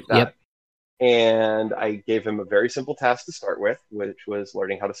and shit like that. And I gave him a very simple task to start with, which was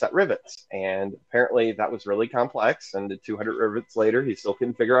learning how to set rivets. And apparently that was really complex. And 200 rivets later, he still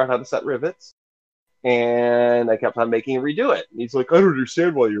couldn't figure out how to set rivets. And I kept on making him redo it. And he's like, I don't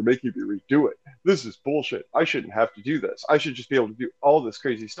understand why you're making me redo it. This is bullshit. I shouldn't have to do this. I should just be able to do all this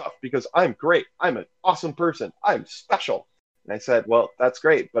crazy stuff because I'm great. I'm an awesome person. I'm special. And I said, well, that's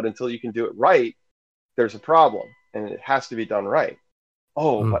great. But until you can do it right, there's a problem. And it has to be done right.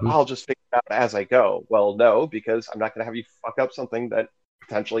 Oh, but I'll just figure it out as I go. Well, no, because I'm not going to have you fuck up something that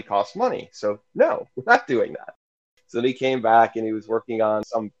potentially costs money. So no, we're not doing that. So then he came back and he was working on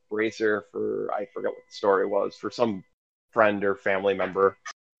some bracer for, I forget what the story was, for some friend or family member.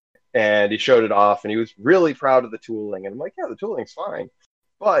 And he showed it off and he was really proud of the tooling. And I'm like, yeah, the tooling's fine.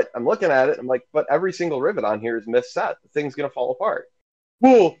 But I'm looking at it, I'm like, but every single rivet on here is misset. The thing's going to fall apart.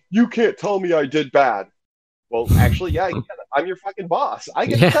 Well, you can't tell me I did bad. Well, actually, yeah, I'm your fucking boss. I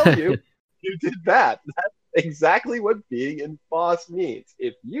can tell you you did bad. That's exactly what being a boss means.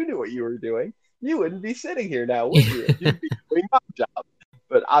 If you knew what you were doing, you wouldn't be sitting here now, would you? You'd be doing my job.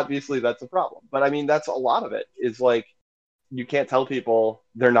 But obviously, that's a problem. But I mean, that's a lot of it. Is like, you can't tell people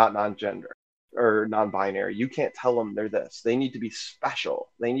they're not non-gender or non-binary. You can't tell them they're this. They need to be special.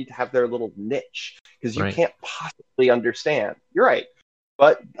 They need to have their little niche because you can't possibly understand. You're right.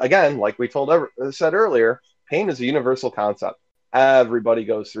 But again, like we said earlier, pain is a universal concept. Everybody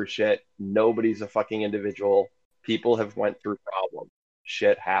goes through shit. Nobody's a fucking individual. People have went through problems.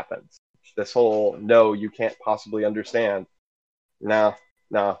 Shit happens. This whole, no, you can't possibly understand. No,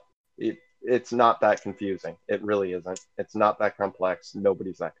 it's not that confusing. It really isn't. It's not that complex.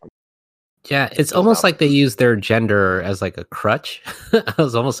 Nobody's that complex. Yeah, it's almost like they use their gender as like a crutch. It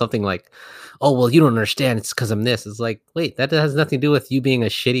was almost something like, oh, well, you don't understand. It's because I'm this. It's like, wait, that has nothing to do with you being a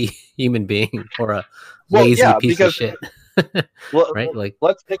shitty human being or a lazy piece of shit. Right? Like,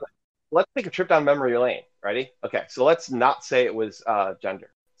 let's take a trip down memory lane. Ready? Okay, so let's not say it was gender.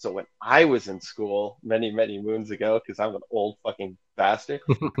 So when I was in school many, many moons ago, because I'm an old fucking bastard,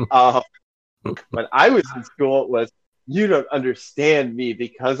 when I was in school, it was, you don't understand me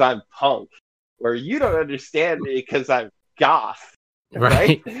because I'm punk, or you don't understand me because I'm goth,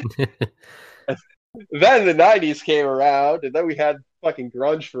 right? Then the 90s came around, and then we had fucking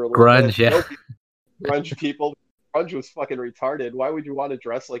grunge for a little bit. Yeah. Grunge people. Grunge was fucking retarded. Why would you want to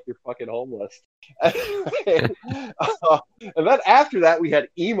dress like you're fucking homeless? And then after that, we had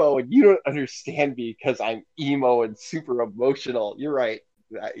emo, and you don't understand me because I'm emo and super emotional. You're right.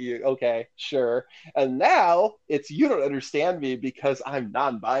 Okay, sure. And now it's you don't understand me because I'm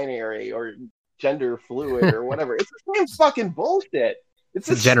non-binary or gender fluid or whatever. It's the same fucking bullshit. It's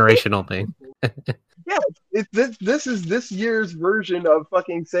a generational thing. Yeah, this is this year's version of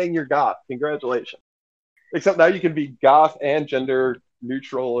fucking saying you're goth. Congratulations. Except now you can be goth and gender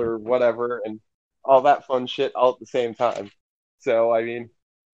neutral or whatever and all that fun shit all at the same time. So, I mean,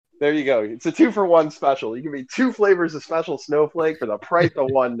 there you go. It's a 2-for-1 special. You can be 2 flavors of special snowflake for the price of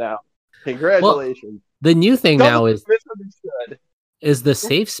 1 now. Congratulations. Well, the new thing now is the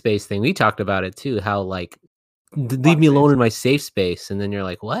safe space thing. We talked about it too. How like, leave me alone in my safe space. And then you're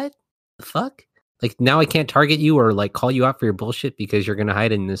like, what the fuck? Like now I can't target you or like call you out for your bullshit because you're going to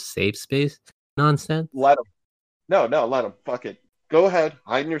hide in this safe space nonsense. Let them. No, let them. Fuck it. Go ahead.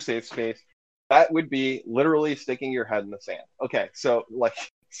 Hide in your safe space. That would be literally sticking your head in the sand. Okay. So like,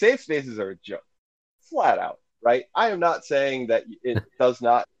 safe spaces are a joke, flat out, right? I am not saying that it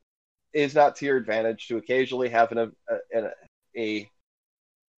is not to your advantage to occasionally have a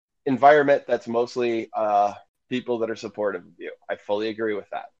environment that's mostly people that are supportive of you. I fully agree with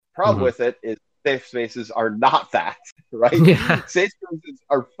that. Problem with it is safe spaces are not that, right? Yeah. Safe spaces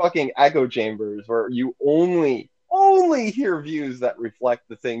are fucking echo chambers where you only hear views that reflect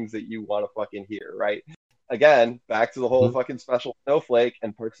the things that you want to fucking hear, right? Again, back to the whole fucking special snowflake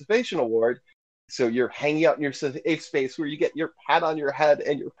and participation award. So you're hanging out in your safe space where you get your pat on your head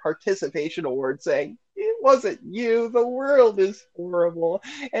and your participation award saying, it wasn't you, the world is horrible,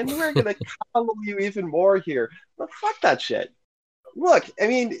 and we're going to coddle you even more here. But fuck that shit. Look, I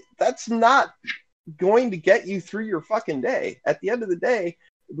mean, that's not going to get you through your fucking day. At the end of the day,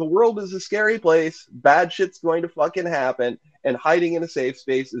 the world is a scary place. Bad shit's going to fucking happen. And hiding in a safe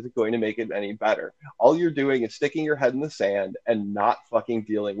space isn't going to make it any better. All you're doing is sticking your head in the sand and not fucking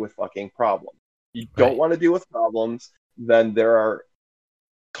dealing with fucking problems. You don't want to deal with problems, then there are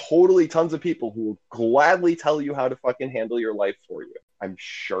totally tons of people who will gladly tell you how to fucking handle your life for you. I'm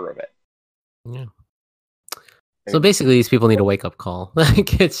sure of it. Yeah. So basically, these people need a wake-up call.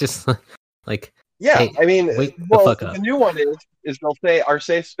 Like, it's just like... Yeah, hey, I mean, the new one is they'll say our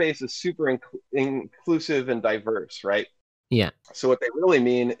safe space is super inclusive and diverse, right? Yeah. So what they really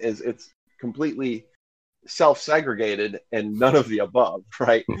mean is it's completely self-segregated and none of the above,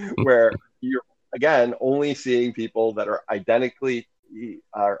 right? Where you're again only seeing people that are identically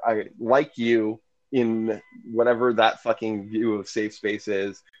are like you in whatever that fucking view of safe space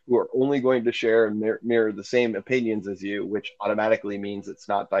is, who are only going to share and mirror the same opinions as you, which automatically means it's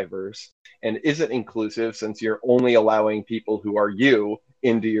not diverse and isn't inclusive, since you're only allowing people who are you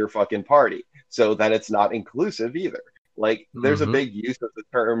into your fucking party. So then it's not inclusive either. Like, there's a big use of the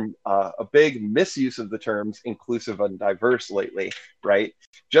term, a big misuse of the terms inclusive and diverse lately, right?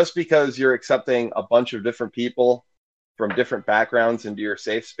 Just because you're accepting a bunch of different people from different backgrounds into your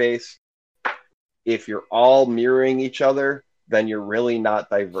safe space, if you're all mirroring each other, then you're really not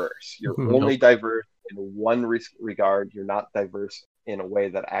diverse. You're only diverse in one regard. You're not diverse in a way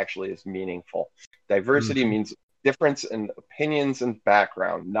that actually is meaningful. Diversity means difference in opinions and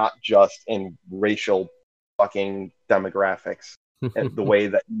background, not just in racial fucking demographics. And the way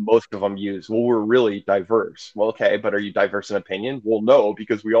that most of them use, well, we're really diverse. Well, okay, but are you diverse in opinion? Well, no,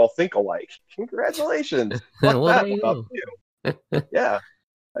 because we all think alike. Congratulations. Well, there you go. Yeah.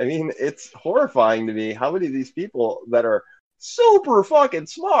 I mean, it's horrifying to me how many of these people that are super fucking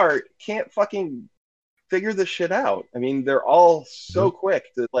smart can't fucking figure this shit out. I mean, they're all so quick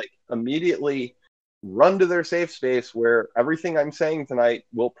to like immediately run to their safe space where everything I'm saying tonight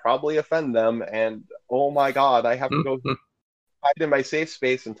will probably offend them. And oh my God, I have to go hide in my safe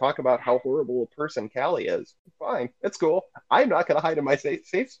space and talk about how horrible a person Kali is. Fine, it's cool. I'm not going to hide in my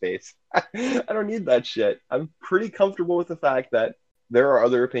safe space. I don't need that shit. I'm pretty comfortable with the fact that there are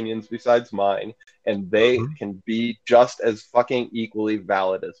other opinions besides mine, and they can be just as fucking equally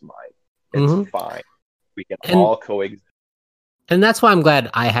valid as mine. It's fine. We can all coexist. And that's why I'm glad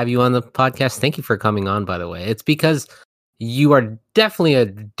I have you on the podcast. Thank you for coming on, by the way. It's because you are definitely a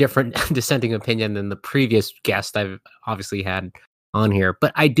different dissenting opinion than the previous guest I've obviously had on here.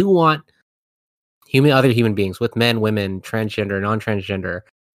 But I do want other human beings, with men, women, transgender, non-transgender,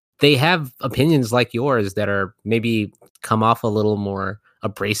 they have opinions like yours that are maybe come off a little more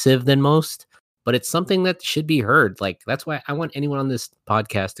abrasive than most, but it's something that should be heard. Like, that's why I want anyone on this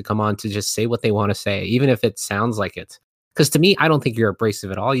podcast to come on to just say what they want to say, even if it sounds like it. Because to me, I don't think you're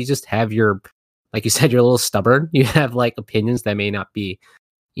abrasive at all. You just have your, like you said, you're a little stubborn. You have like opinions that may not be,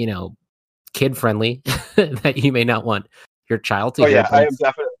 kid friendly, that you may not want your child to hear. Yeah,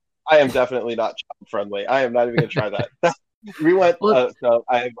 I am definitely not child friendly. I am not even gonna try that. We went, so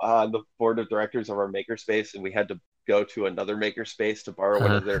I'm on the board of directors of our makerspace, and we had to go to another makerspace to borrow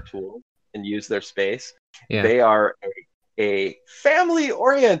one of their tools and use their space. Yeah. They are a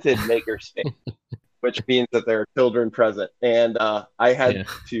family-oriented makerspace, which means that there are children present. And I had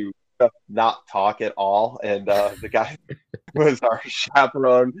to not talk at all. And the guy was our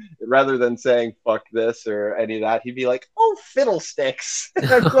chaperone. Rather than saying, fuck this or any of that, he'd be like, oh, fiddlesticks.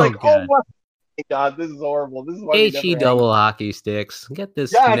 And I'm like, oh, my God, this is horrible. This is why HE double hockey sticks. Get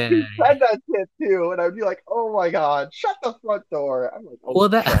this. Yeah, he said that shit too, and I'd be like, "Oh my God, shut the front door!" I'm like, "Oh,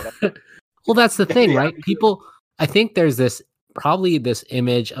 well, that's the thing, right? People, I think there's probably this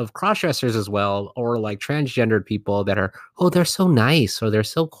image of crossdressers as well, or like transgendered people that are, oh, they're so nice, or they're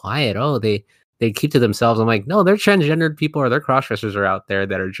so quiet. Oh, they keep to themselves. I'm like, no, they're transgendered people, or their crossdressers are out there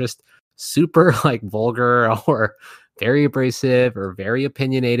that are just super like vulgar or very abrasive or very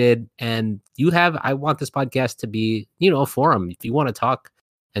opinionated. And I want this podcast to be, a forum. If you want to talk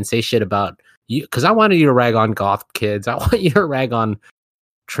and say shit about you, because I wanted you to rag on goth kids. I want you to rag on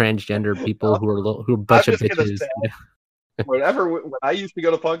transgender people who are a bunch of bitches. When I used to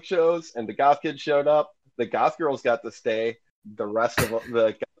go to punk shows and the goth kids showed up, the goth girls got to stay. The rest of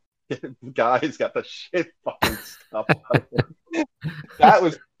the guys got the shit fucking stuff out of it. That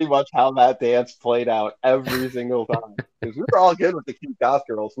was pretty much how that dance played out every single time. Because we were all good with the cute goth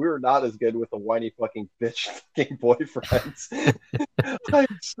girls. We were not as good with the whiny fucking bitch fucking boyfriends.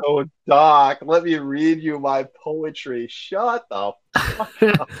 I'm so dark. Let me read you my poetry. Shut the fuck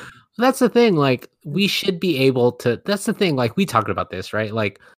up. That's the thing. Like, we should be able to. That's the thing. Like, we talked about this, right?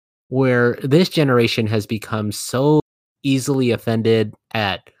 Like, where this generation has become so easily offended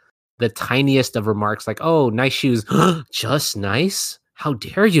at the tiniest of remarks, like, oh, nice shoes. Just nice? How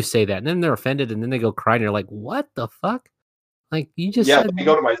dare you say that? And then they're offended, and then they go cry, and you're like, what the fuck? Like, you just said, you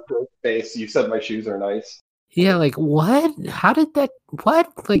go to my space, you said my shoes are nice. Yeah, like, what? How did that, what?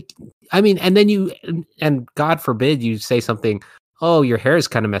 Like, I mean, and then and God forbid you say something, oh, your hair is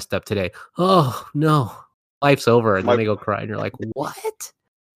kind of messed up today. Oh, no, life's over. And then they go cry, and you're like, what?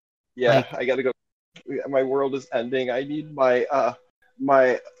 Yeah, like, I gotta go. My world is ending. I need my,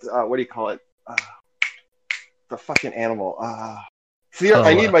 what do you call it? The fucking animal.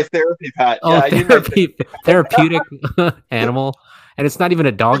 I need my therapy pet. Oh, yeah, therapeutic animal. And it's not even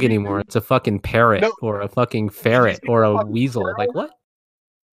a dog anymore. It's a fucking parrot No. or a fucking ferret or a fucking weasel. squirrel? Like, what?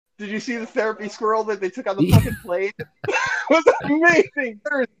 Did you see the therapy squirrel that they took on the fucking plane? It was amazing.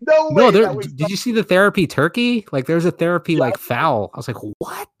 There is no way that was... Did you see the therapy turkey? Like, there's a therapy, like, fowl. I was like,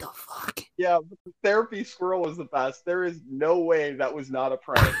 what the fuck? Yeah, but the therapy squirrel was the best. There is no way that was not a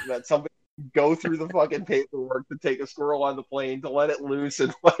prank. That somebody go through the fucking paperwork to take a squirrel on the plane, to let it loose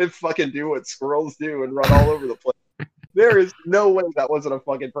and let it fucking do what squirrels do and run all over the place. There is no way that wasn't a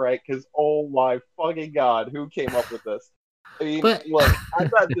fucking prank, because oh my fucking god, who came up with this? I mean, look,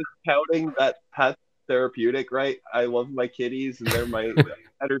 I'm not discounting that pet therapeutic, right? I love my kitties and they're my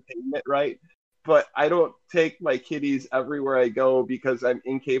entertainment, right? But I don't take my kitties everywhere I go because I'm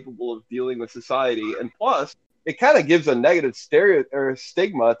incapable of dealing with society. And plus, it kind of gives a negative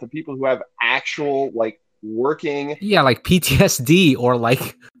stigma to people who have actual, like, working... Yeah, like PTSD or,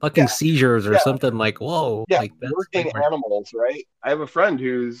 like, fucking seizures or something like, whoa. Yeah, like, that's working different. animals, right? I have a friend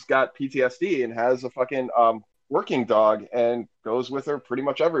who's got PTSD and has a fucking working dog and goes with her pretty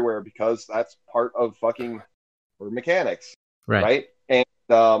much everywhere because that's part of fucking her mechanics, right? And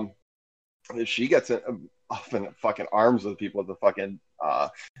she gets up in fucking arms with people with the fucking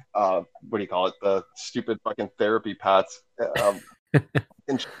what do you call it, the stupid fucking therapy pets, and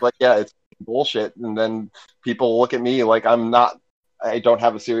she's like, yeah, it's bullshit. And then people look at me like I don't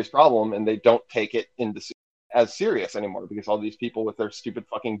have a serious problem, and they don't take it as serious anymore because all these people with their stupid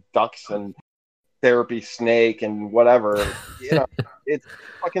fucking ducks and therapy snake and whatever, you know, it's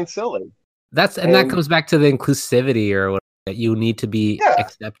fucking silly. That comes back to the inclusivity or what, that you need to be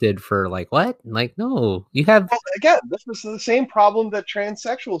accepted for, like, what? Like, no, you have... Well, again, this is the same problem that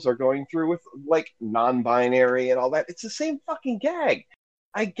transsexuals are going through with, like, non-binary and all that. It's the same fucking gag.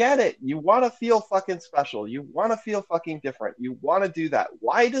 I get it. You want to feel fucking special. You want to feel fucking different. You want to do that.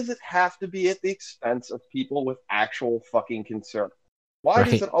 Why does it have to be at the expense of people with actual fucking concern? Why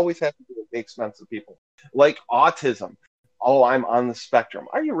does it always have to be at the expense of people? Like autism. Oh, I'm on the spectrum.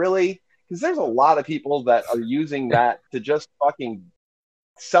 Are you really? Because there's a lot of people that are using that to just fucking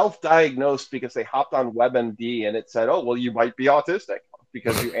self-diagnose because they hopped on WebMD and it said, oh, well, you might be autistic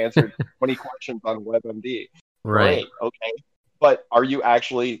because you answered 20 questions on WebMD. Right. Okay. But are you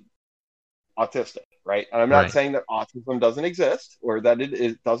actually autistic? Right. And I'm not saying that autism doesn't exist or that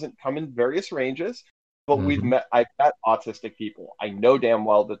it doesn't come in various ranges. But I've met autistic people. I know damn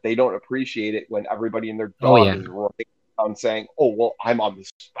well that they don't appreciate it when everybody and their dog is running around saying, oh, well, I'm on the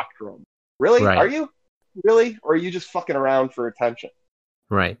spectrum. Really? Are you? Really? Or are you just fucking around for attention?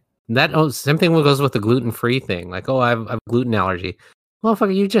 Right. Same thing goes with the gluten-free thing. Like, oh, I have a gluten allergy.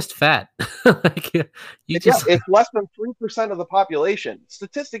 Motherfucker, you're just fat. Like, it's less than 3% of the population.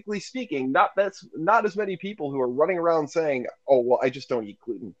 Statistically speaking, not as many people who are running around saying, oh, well, I just don't eat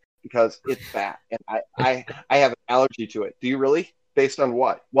gluten because it's fat and I have an allergy to it. Do you really? Based on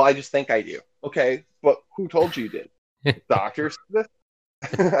what? Well, I just think I do. Okay, but who told you did? Doctors?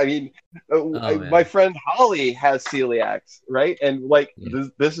 I mean, my friend Holly has celiacs, right? And like,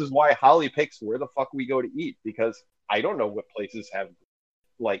 this is why Holly picks where the fuck we go to eat, because I don't know what places have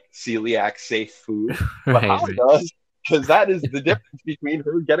like celiac safe food, but Holly does, because that is the difference between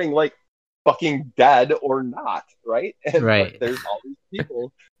her getting like fucking dead or not, right? And like, there's all these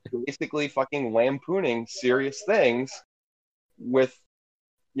people basically fucking lampooning serious things with,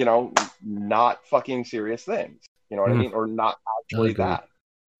 you know, not fucking serious things. You know what I mean? Or not actually that.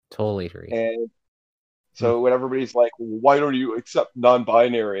 Totally agree. And so when everybody's like, why don't you accept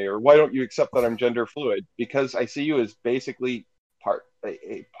non-binary, or why don't you accept that I'm gender fluid? Because I see you as basically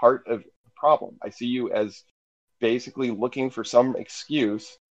a part of the problem. I see you as basically looking for some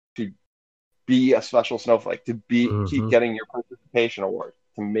excuse to be a special snowflake, to keep getting your participation award,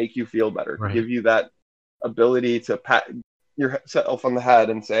 to make you feel better, to give you that ability to pat yourself on the head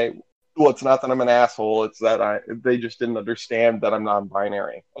and say, well, it's not that I'm an asshole, it's that they just didn't understand that I'm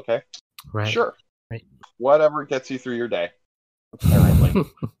non-binary. Okay. Right. Sure. Right. Whatever gets you through your day. Apparently.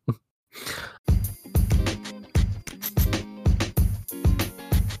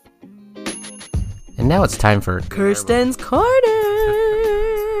 And now it's time for Kirsten's Corner.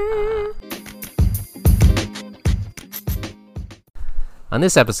 On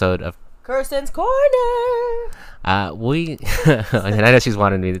this episode of Kirsten's Corner, and I know she's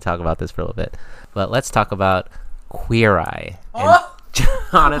wanted me to talk about this for a little bit, but let's talk about Queer Eye.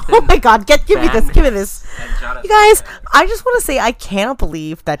 Jonathan. Oh my God! Give me this. You guys, I just want to say I can't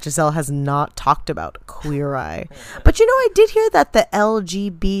believe that Giselle has not talked about Queer Eye. But you know, I did hear that the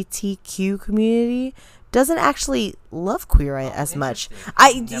LGBTQ community doesn't actually love Queer Eye as much.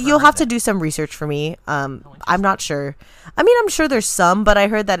 You'll have to do some research for me. I'm not sure. I mean, I'm sure there's some, but I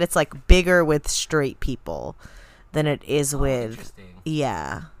heard that it's like bigger with straight people. than it is with Interesting.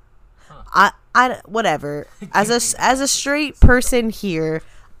 yeah. I whatever. As a straight person here,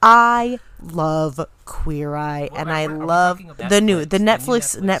 I love Queer Eye, and I love the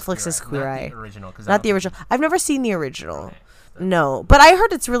Netflix is Queer Eye, not the original. I've never seen the original. Okay. No, but I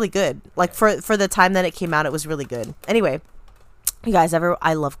heard it's really good. Like for the time that it came out, it was really good. Anyway, you guys,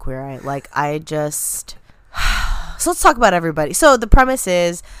 I love Queer Eye. Like I just so let's talk about everybody. So the premise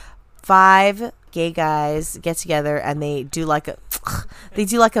is 5 gay guys get together and they do like a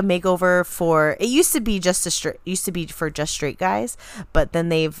makeover for, it used to be for just straight guys, but then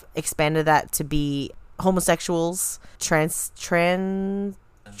they've expanded that to be homosexuals, trans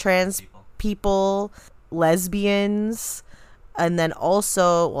people, lesbians, and then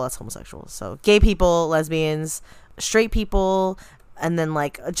also, well, that's homosexual, so gay people, lesbians, straight people, and then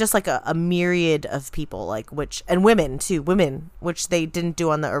like just like a myriad of people, like and women, which they didn't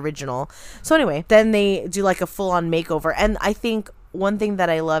do on the original. So anyway, then they do like a full-on makeover, and I think one thing that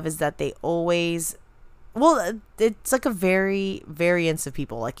I love is that they always, well, it's like a variance of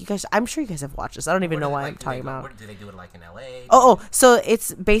people. Like you guys, I'm sure you guys have watched this. I don't even know why I'm talking about. What, do they do it like in LA? So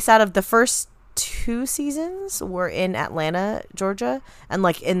it's based out of the first 2 seasons were in Atlanta, Georgia, and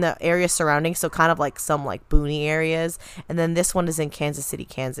like in the area surrounding, so kind of like some like boony areas, and then this one is in Kansas City,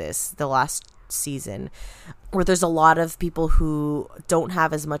 Kansas, the last season, where there's a lot of people who don't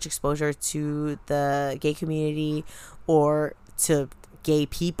have as much exposure to the gay community or to gay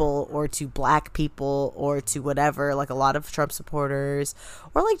people or to black people or to whatever, like a lot of Trump supporters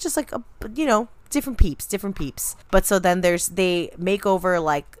or like just like different peeps. But so then they make over,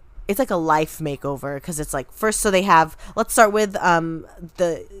 like it's like a life makeover, because it's like first, so they have, let's start with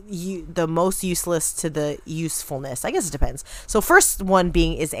the most useless to the usefulness, I guess it depends. So first one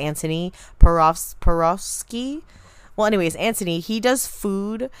being is Anthony Porowski. Well, anyways, Anthony, he does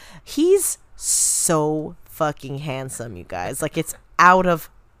food. He's so fucking handsome, you guys. Like it's out of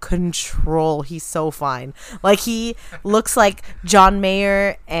control. He's so fine. Like he looks like John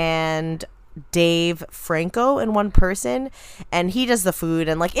Mayer and Dave Franco in one person, and he does the food,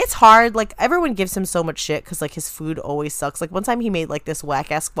 and like it's hard, like everyone gives him so much shit because like his food always sucks. Like one time he made like this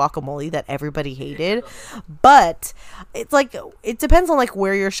whack-ass guacamole that everybody hated, but it's like it depends on like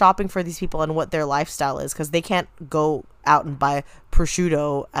where you're shopping for these people and what their lifestyle is, because they can't go out and buy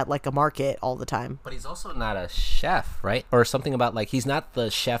prosciutto at like a market all the time. But he's also not a chef, right? Or something about like he's not the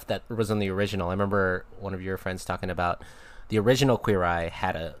chef that was on the original. I remember one of your friends talking about the original Queer Eye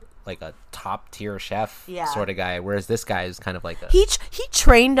had a top tier chef sort of guy, whereas this guy is kind of like he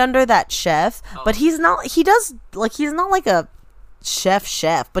trained under that chef, but he's not like a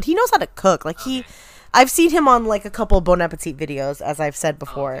chef, but he knows how to cook. Like I've seen him on like a couple of Bon Appetit videos, as I've said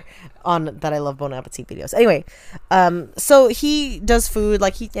before, on that I love Bon Appetit videos. Anyway, so he does food,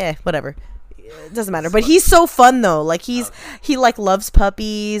 like whatever. It doesn't matter, but he's so fun though. Like he like loves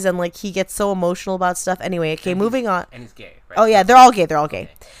puppies, and like he gets so emotional about stuff. Anyway, okay, moving on. And he's gay, right? Oh yeah, they're all gay. Okay.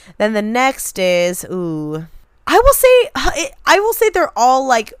 Then the next is I will say they're all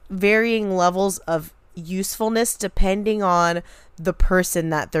like varying levels of usefulness depending on the person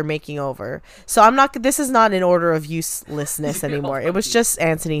that they're making over. So this is not in order of uselessness anymore. It was just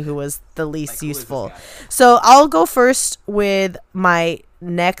Anthony who was the least useful. So I'll go first with my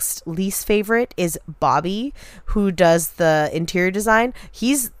next least favorite is Bobby, who does the interior design.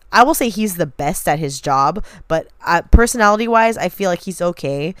 I will say he's the best at his job, but personality wise, I feel like he's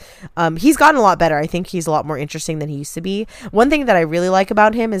okay. He's gotten a lot better. I think he's a lot more interesting than he used to be. One thing that I really like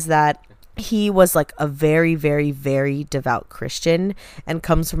about him is that he was like a very, very, very devout Christian and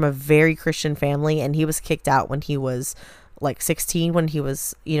comes from a very Christian family, and he was kicked out when he was like 16, when he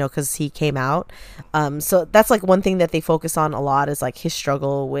was, because he came out. So that's like one thing that they focus on a lot, is like his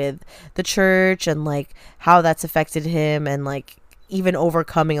struggle with the church and like how that's affected him, and like even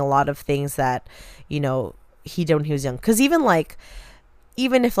overcoming a lot of things that he did when he was young. Because even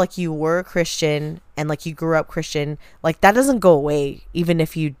if like you were a Christian and like you grew up Christian, like that doesn't go away even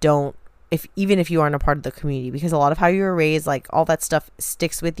if you aren't a part of the community, because a lot of how you were raised, like all that stuff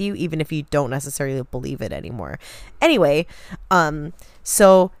sticks with you even if you don't necessarily believe it anymore. Anyway,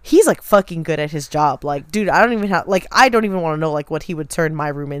 so he's like fucking good at his job. Like, dude, I don't even want to know like what he would turn my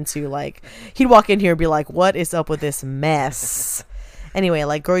room into. Like, he'd walk in here and be like, what is up with this mess? Anyway,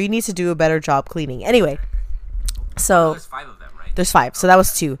 like, girl, you need to do a better job cleaning. Anyway, so there's 5 of them, right? There's 5, so that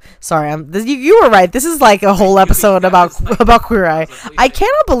was 2. Sorry, you were right. This is like a whole episode about Queer Eye. I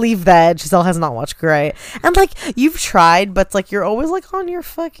cannot believe that Giselle has not watched Queer Eye. And like, you've tried, but like you're always like on your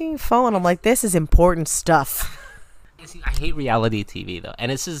fucking phone. I'm like, this is important stuff. I hate reality TV though,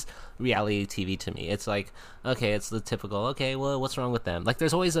 and this is reality TV to me. It's like, okay, it's the typical, okay, well, what's wrong with them? Like,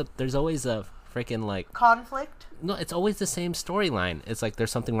 there's always a freaking like conflict. No, it's always the same storyline. It's like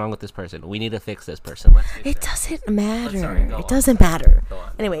there's something wrong with this person. We need to fix this person. Let's fix It doesn't matter. Sorry, it doesn't matter.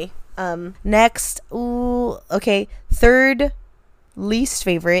 Anyway, next, okay, third least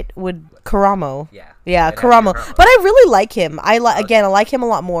favorite would Karamo. Yeah, Karamo. But I really like him. I like him a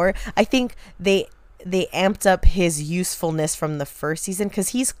lot more. I think they amped up his usefulness from the first season because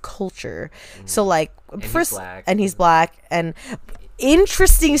he's culture. So like he's black. And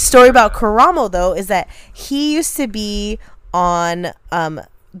interesting story about Karamo though is that he used to be on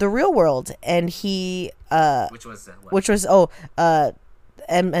The Real World, and he which was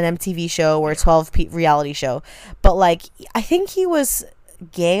an MTV show or a 12 reality show, but like I think he was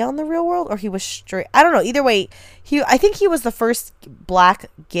gay on The Real World, or he was straight. I don't know. Either way, I think he was the first black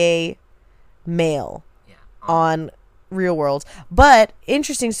gay male on Real World. But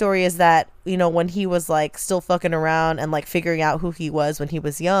interesting story is that, you know, when he was like still fucking around and like figuring out who he was when he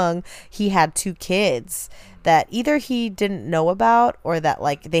was young, he had 2 kids that either he didn't know about or that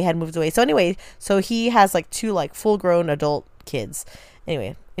like they had moved away. So anyway, so he has like 2 like full grown adult kids.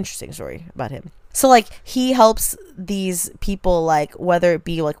 Anyway, interesting story about him. So like he helps these people, like whether it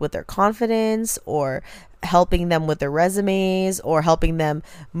be like with their confidence or helping them with their resumes or helping them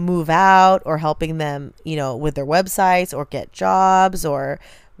move out or helping them, you know, with their websites or get jobs or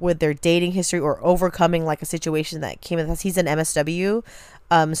with their dating history or overcoming like a situation that came with us. He's an MSW,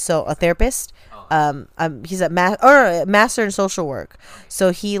 so a therapist. He's a master in social work. So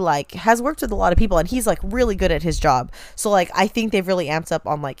he like has worked with a lot of people and he's like really good at his job. So like I think they've really amped up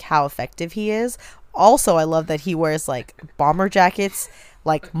on like how effective he is. Also, I love that he wears like bomber jackets,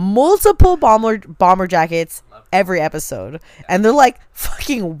 like multiple bomber jackets every episode, and they're like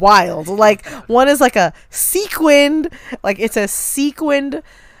fucking wild. Like one is like a sequined, like it's a sequined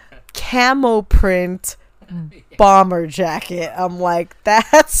camo print bomber jacket. I'm like,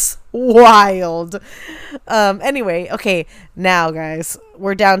 that's wild. Anyway, okay, now guys,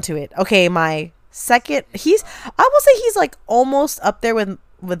 we're down to it. Okay, my second, I will say he's like almost up there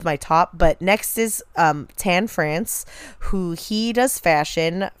with my top, but next is Tan France, who he does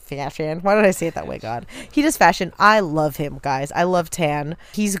fashion. Why did I say it that way? God, he does fashion. I love him, guys. I love Tan.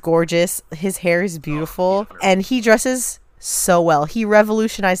 He's gorgeous. His hair is beautiful, and he dresses so well. He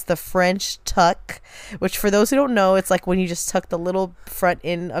revolutionized the French tuck, which for those who don't know, it's like when you just tuck the little front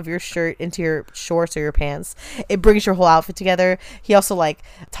end of your shirt into your shorts or your pants. It brings your whole outfit together. He also like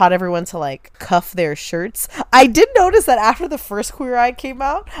taught everyone to like cuff their shirts. I did notice that after the first Queer Eye came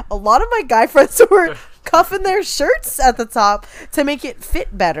out, a lot of my guy friends were cuffing their shirts at the top to make it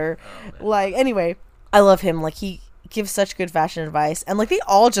fit better. Like, anyway, I love him. Like, he gives such good fashion advice, and like they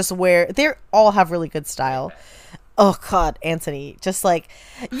all have really good style. Oh God, Anthony, just like,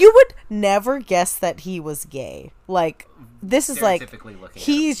 you would never guess that he was gay. Like, this is like,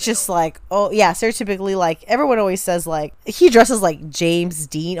 he's just like, oh yeah, stereotypically, like everyone always says, like he dresses like James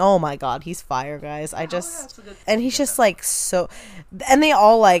Dean. Oh my God, he's fire, guys. And he's just like so, and they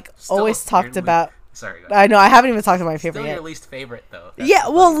all like always talked about. Sorry. I know I haven't even talked about my favorite Still yet. your least favorite though. Yeah,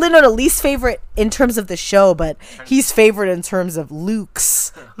 well, no, least favorite in terms of the show, but he's favorite in terms of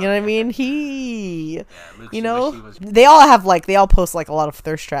looks. You know what I mean? You know, they all post like a lot of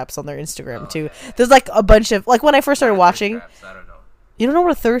thirst traps on their Instagram too. Yeah. There's like a bunch of, like when I first started watching. Traps, I don't know. You don't know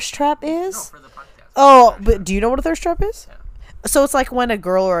what a thirst trap is? No, for the podcast. Oh, but do you know what a thirst trap is? Yeah. So it's like when a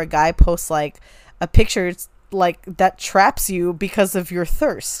girl or a guy posts like a picture. It's like that traps you because of your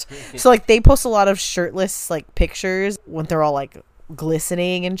thirst. So like they post a lot of shirtless like pictures when they're all like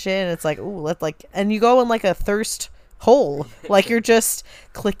glistening and shit, and it's like, ooh, let's like, and you go in like a thirst hole, like you're just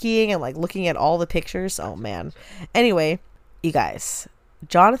clicking and like looking at all the pictures. Oh man. Anyway, you guys,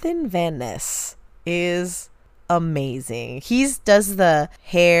 Jonathan Van Ness is amazing. He does the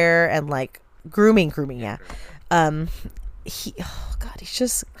hair and like grooming, yeah. He's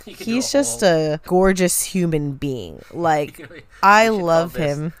just a gorgeous human being. Like, I love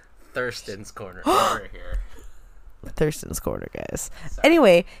him. Thurston's Corner over here. Thurston's Corner, guys. Sorry.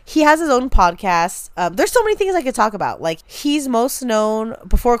 Anyway, he has his own podcast. There's so many things I could talk about. Like, he's most known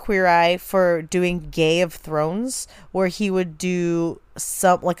before Queer Eye for doing Game of Thrones, where he would do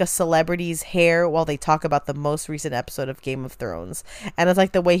some like a celebrity's hair while they talk about the most recent episode of Game of Thrones. And it's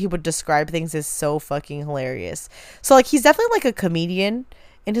like the way he would describe things is so fucking hilarious. So like he's definitely like a comedian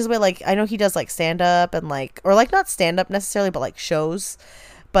in his way. Like I know he does like stand up and like, or like not stand up necessarily, but like shows.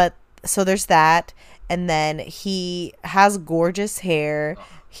 But so there's that. And then he has gorgeous hair.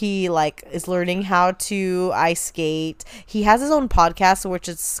 He like is learning how to ice skate. He has his own podcast, which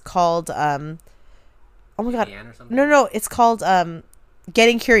is called oh my God, no, it's called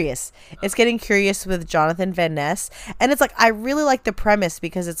getting curious. It's getting curious with Jonathan Van Ness. And it's like, I really like the premise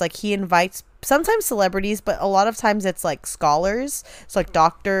because it's like he invites sometimes celebrities, but a lot of times it's like scholars. It's like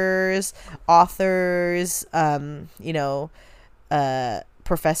doctors, authors,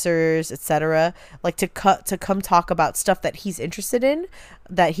 professors, etc., like to come talk about stuff that he's interested in,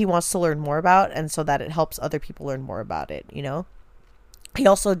 that he wants to learn more about, and so that it helps other people learn more about it. He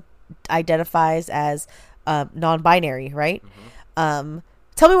also identifies as non-binary, right? Tell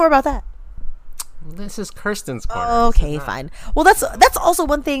me more about that. This is Kirsten's corner. Okay, fine. Well, that's also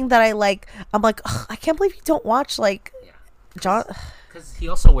one thing that I like. I'm like, I can't believe you don't watch like John, because he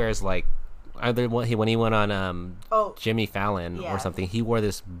also wears like either when he went on Jimmy Fallon or something, he wore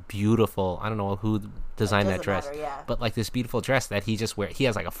this beautiful, I don't know who designed that dress, but like this beautiful dress that he just wear. He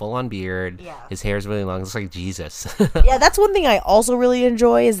has like a full on beard. His hair is really long. It's like Jesus. Yeah, that's one thing I also really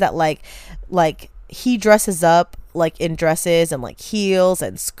enjoy is that like he dresses up like in dresses and like heels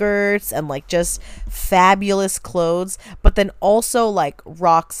and skirts and like just fabulous clothes, but then also like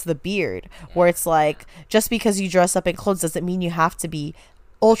rocks the beard, where it's like just because you dress up in clothes doesn't mean you have to be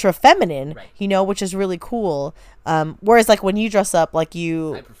ultra feminine, which is really cool. Whereas like when you dress up, like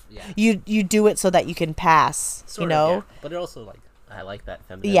you do it so that you can pass, But it also like, I like that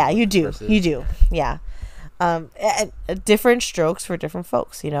feminine. Yeah, you do. Yeah. Different strokes for different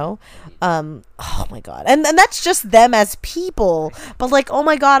folks, oh my god, and that's just them as people, but like, oh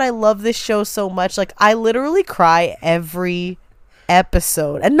my god, I love this show so much. Like, I literally cry every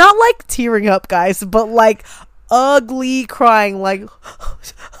episode, and not like tearing up, guys, but like ugly crying, like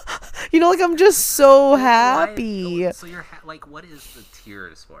like I'm just so happy. So you're like, what is the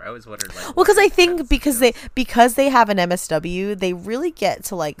tears for? I always wondered, like, well, because I think because they have an MSW, they really get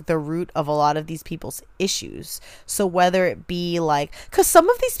to like the root of a lot of these people's issues. So whether it be like, because some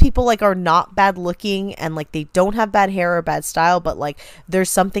of these people like are not bad looking and like they don't have bad hair or bad style, but like there's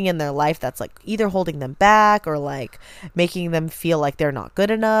something in their life that's like either holding them back or like making them feel like they're not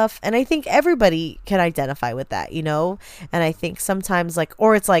good enough. And I think everybody can identify with that, and I think sometimes like,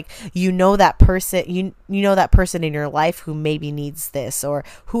 or it's like, that person, you know that person in your life who maybe needs this or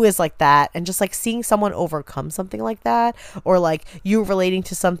who is like that, and just like seeing someone overcome something like that, or like you relating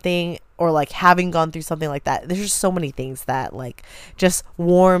to something, or like having gone through something like that, there's just so many things that like just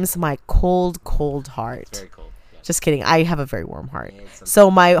warms my cold heart. It's very cold. Yeah. Just kidding, I have a very warm heart, so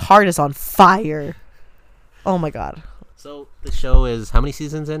my heart is on fire. Oh my god. So the show is how many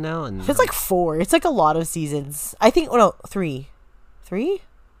seasons in now? And it's like 4. It's like a lot of seasons, I think. 3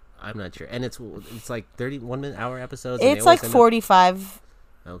 I'm not sure. And it's like 31-hour episodes. It's like 45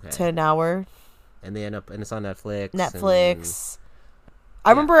 to an hour. And they end up, and it's on Netflix. I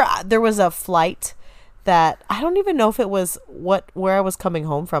remember there was a flight that I don't even know if it was where I was coming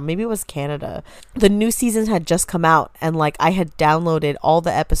home from. Maybe it was Canada. The new season had just come out, and like I had downloaded all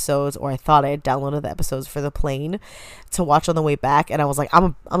the episodes, or I thought I had downloaded the episodes for the plane to watch on the way back. And I was like,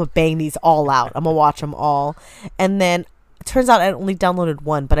 I'm gonna bang these all out. I'm gonna watch them all. And then it turns out I only downloaded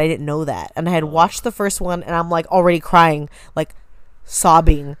one, but I didn't know that. And I had watched the first one, and I'm like already crying, like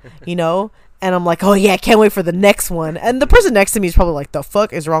sobbing, And I'm like, oh yeah, I can't wait for the next one. And the person next to me is probably like, the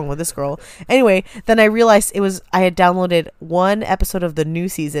fuck is wrong with this girl? Anyway, then I realized I had downloaded one episode of the new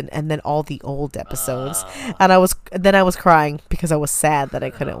season and then all the old episodes. And I was crying because I was sad that I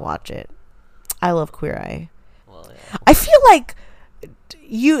couldn't watch it. I love Queer Eye. Well, yeah. I feel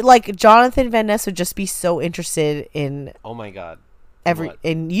like Jonathan Van Ness would just be so interested in, oh my god,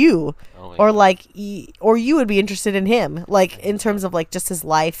 in you, or like or you would be interested in him, like in terms of like just his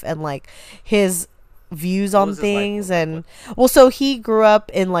life and like his views on things. And well, so he grew up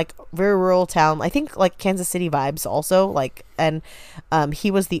in like very rural town, I think like Kansas City vibes also, like, and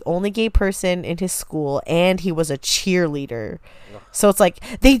he was the only gay person in his school, and he was a cheerleader. So it's like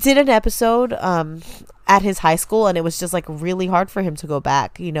they did an episode at his high school, and it was just like really hard for him to go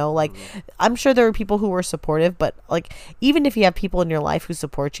back, like I'm sure there were people who were supportive, but like even if you have people in your life who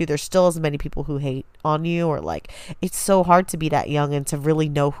support you, there's still as many people who hate on you, or like it's so hard to be that young and to really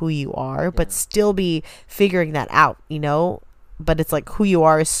know who you are, but still be figuring that out, but it's like who you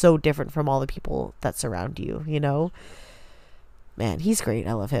are is so different from all the people that surround you. Man, he's great.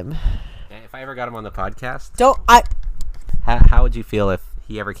 I love him. If I ever got him on the podcast, how would you feel if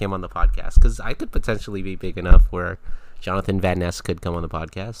he ever came on the podcast? Because I could potentially be big enough where Jonathan Van Ness could come on the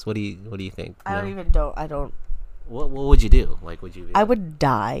podcast. What do you think? I don't. What would you do? Like, would you? I would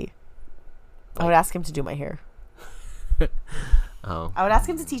die. I would ask him to do my hair. Oh. I would ask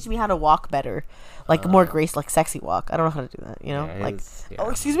him to teach me how to walk better, like more grace, like sexy walk. I don't know how to do that. Oh,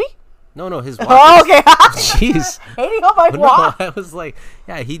 excuse me. No, his walk. Oh, okay. Jeez. Hating on my walk. No, I was like,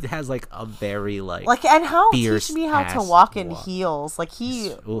 yeah, he has like a very like and how fierce teach me how to walk in heels. Like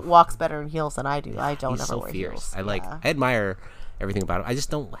he walks better in heels than I do. I don't he's ever so wear fierce. heels. I admire everything about him. I just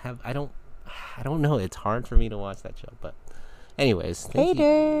don't know. It's hard for me to watch that show, but anyways, thank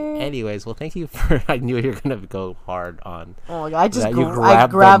you for. I knew you were gonna go hard on. Oh my God! I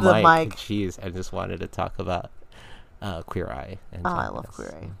grabbed the mic. Jeez, I just wanted to talk about Queer Eye. And I love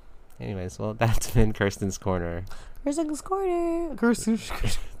Queer Eye. Anyways, well, that's been Kirsten's Corner. Kirsten's Corner.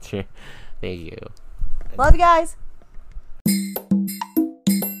 Thank you. Love you guys.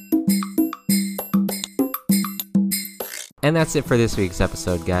 And that's it for this week's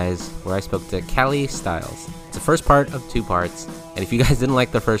episode, guys, where I spoke to Kali Stylez. It's the first part of 2 parts, and if you guys didn't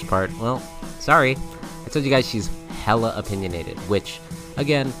like the first part, well, sorry. I told you guys she's hella opinionated, which,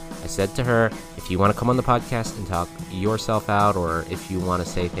 again, I said to her, if you want to come on the podcast and talk yourself out, or if you want to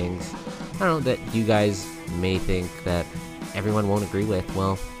say things, I don't know, that you guys may think that everyone won't agree with,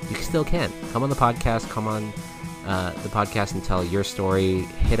 well, you still can. Come on the podcast, and tell your story.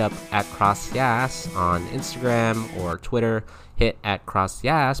 Hit up at Yaas on Instagram or Twitter. Hit at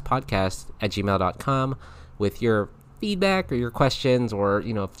crossyaaspodcast@gmail.com with your feedback or your questions, or,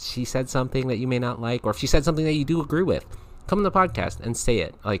 you know, if she said something that you may not like, or if she said something that you do agree with, come on the podcast and say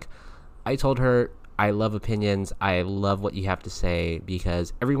it. Like, I told her, I love opinions. I love what you have to say,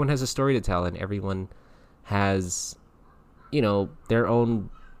 because everyone has a story to tell, and everyone has, you know, their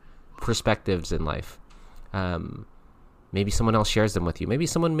own perspectives in life. Maybe someone else shares them with you. Maybe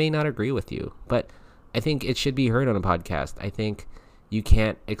someone may not agree with you, but I think it should be heard on a podcast. I think you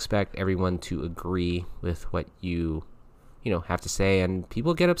can't expect everyone to agree with what you have to say, and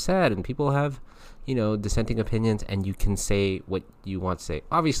people get upset, and people have, dissenting opinions, and you can say what you want to say.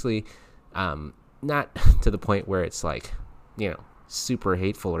 Obviously, not to the point where it's like, super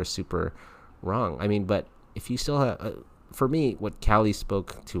hateful or super wrong. I mean, but if you still have, for me, what Kali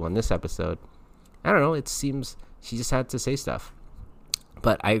spoke to on this episode, I don't know, it seems she just had to say stuff.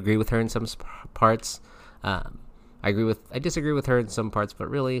 But I agree with her in some parts. I disagree with her in some parts, but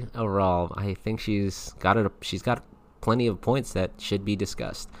really, overall, I think she's got plenty of points that should be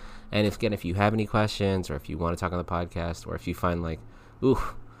discussed. And if you have any questions, or if you want to talk on the podcast, or if you find like, ooh,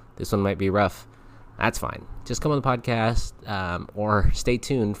 this one might be rough, that's fine. Just come on the podcast, or stay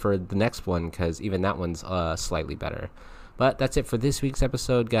tuned for the next one, because even that one's slightly better. But that's it for this week's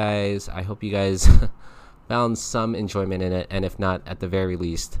episode, guys. I hope you guys found some enjoyment in it, and if not, at the very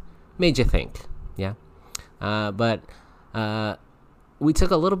least, made you think. Yeah. But we took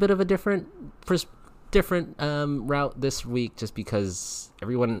a little bit of a different route this week, just because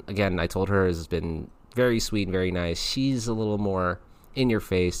everyone, again, I told her, has been very sweet and very nice. She's a little more in your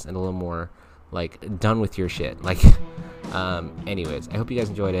face and a little more like done with your shit. Like, anyways, I hope you guys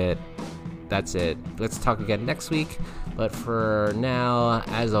enjoyed it. That's it. Let's talk again next week. But for now,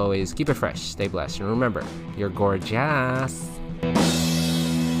 as always, keep it fresh, stay blessed, and remember, you're gorgeous.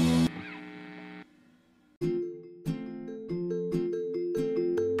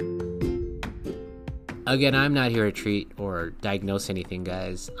 Again, I'm not here to treat or diagnose anything,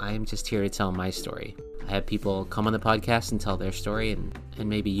 guys. I am just here to tell my story. I have people come on the podcast and tell their story, and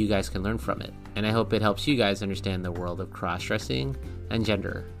maybe you guys can learn from it. And I hope it helps you guys understand the world of cross-dressing and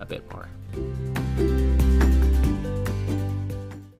gender a bit more.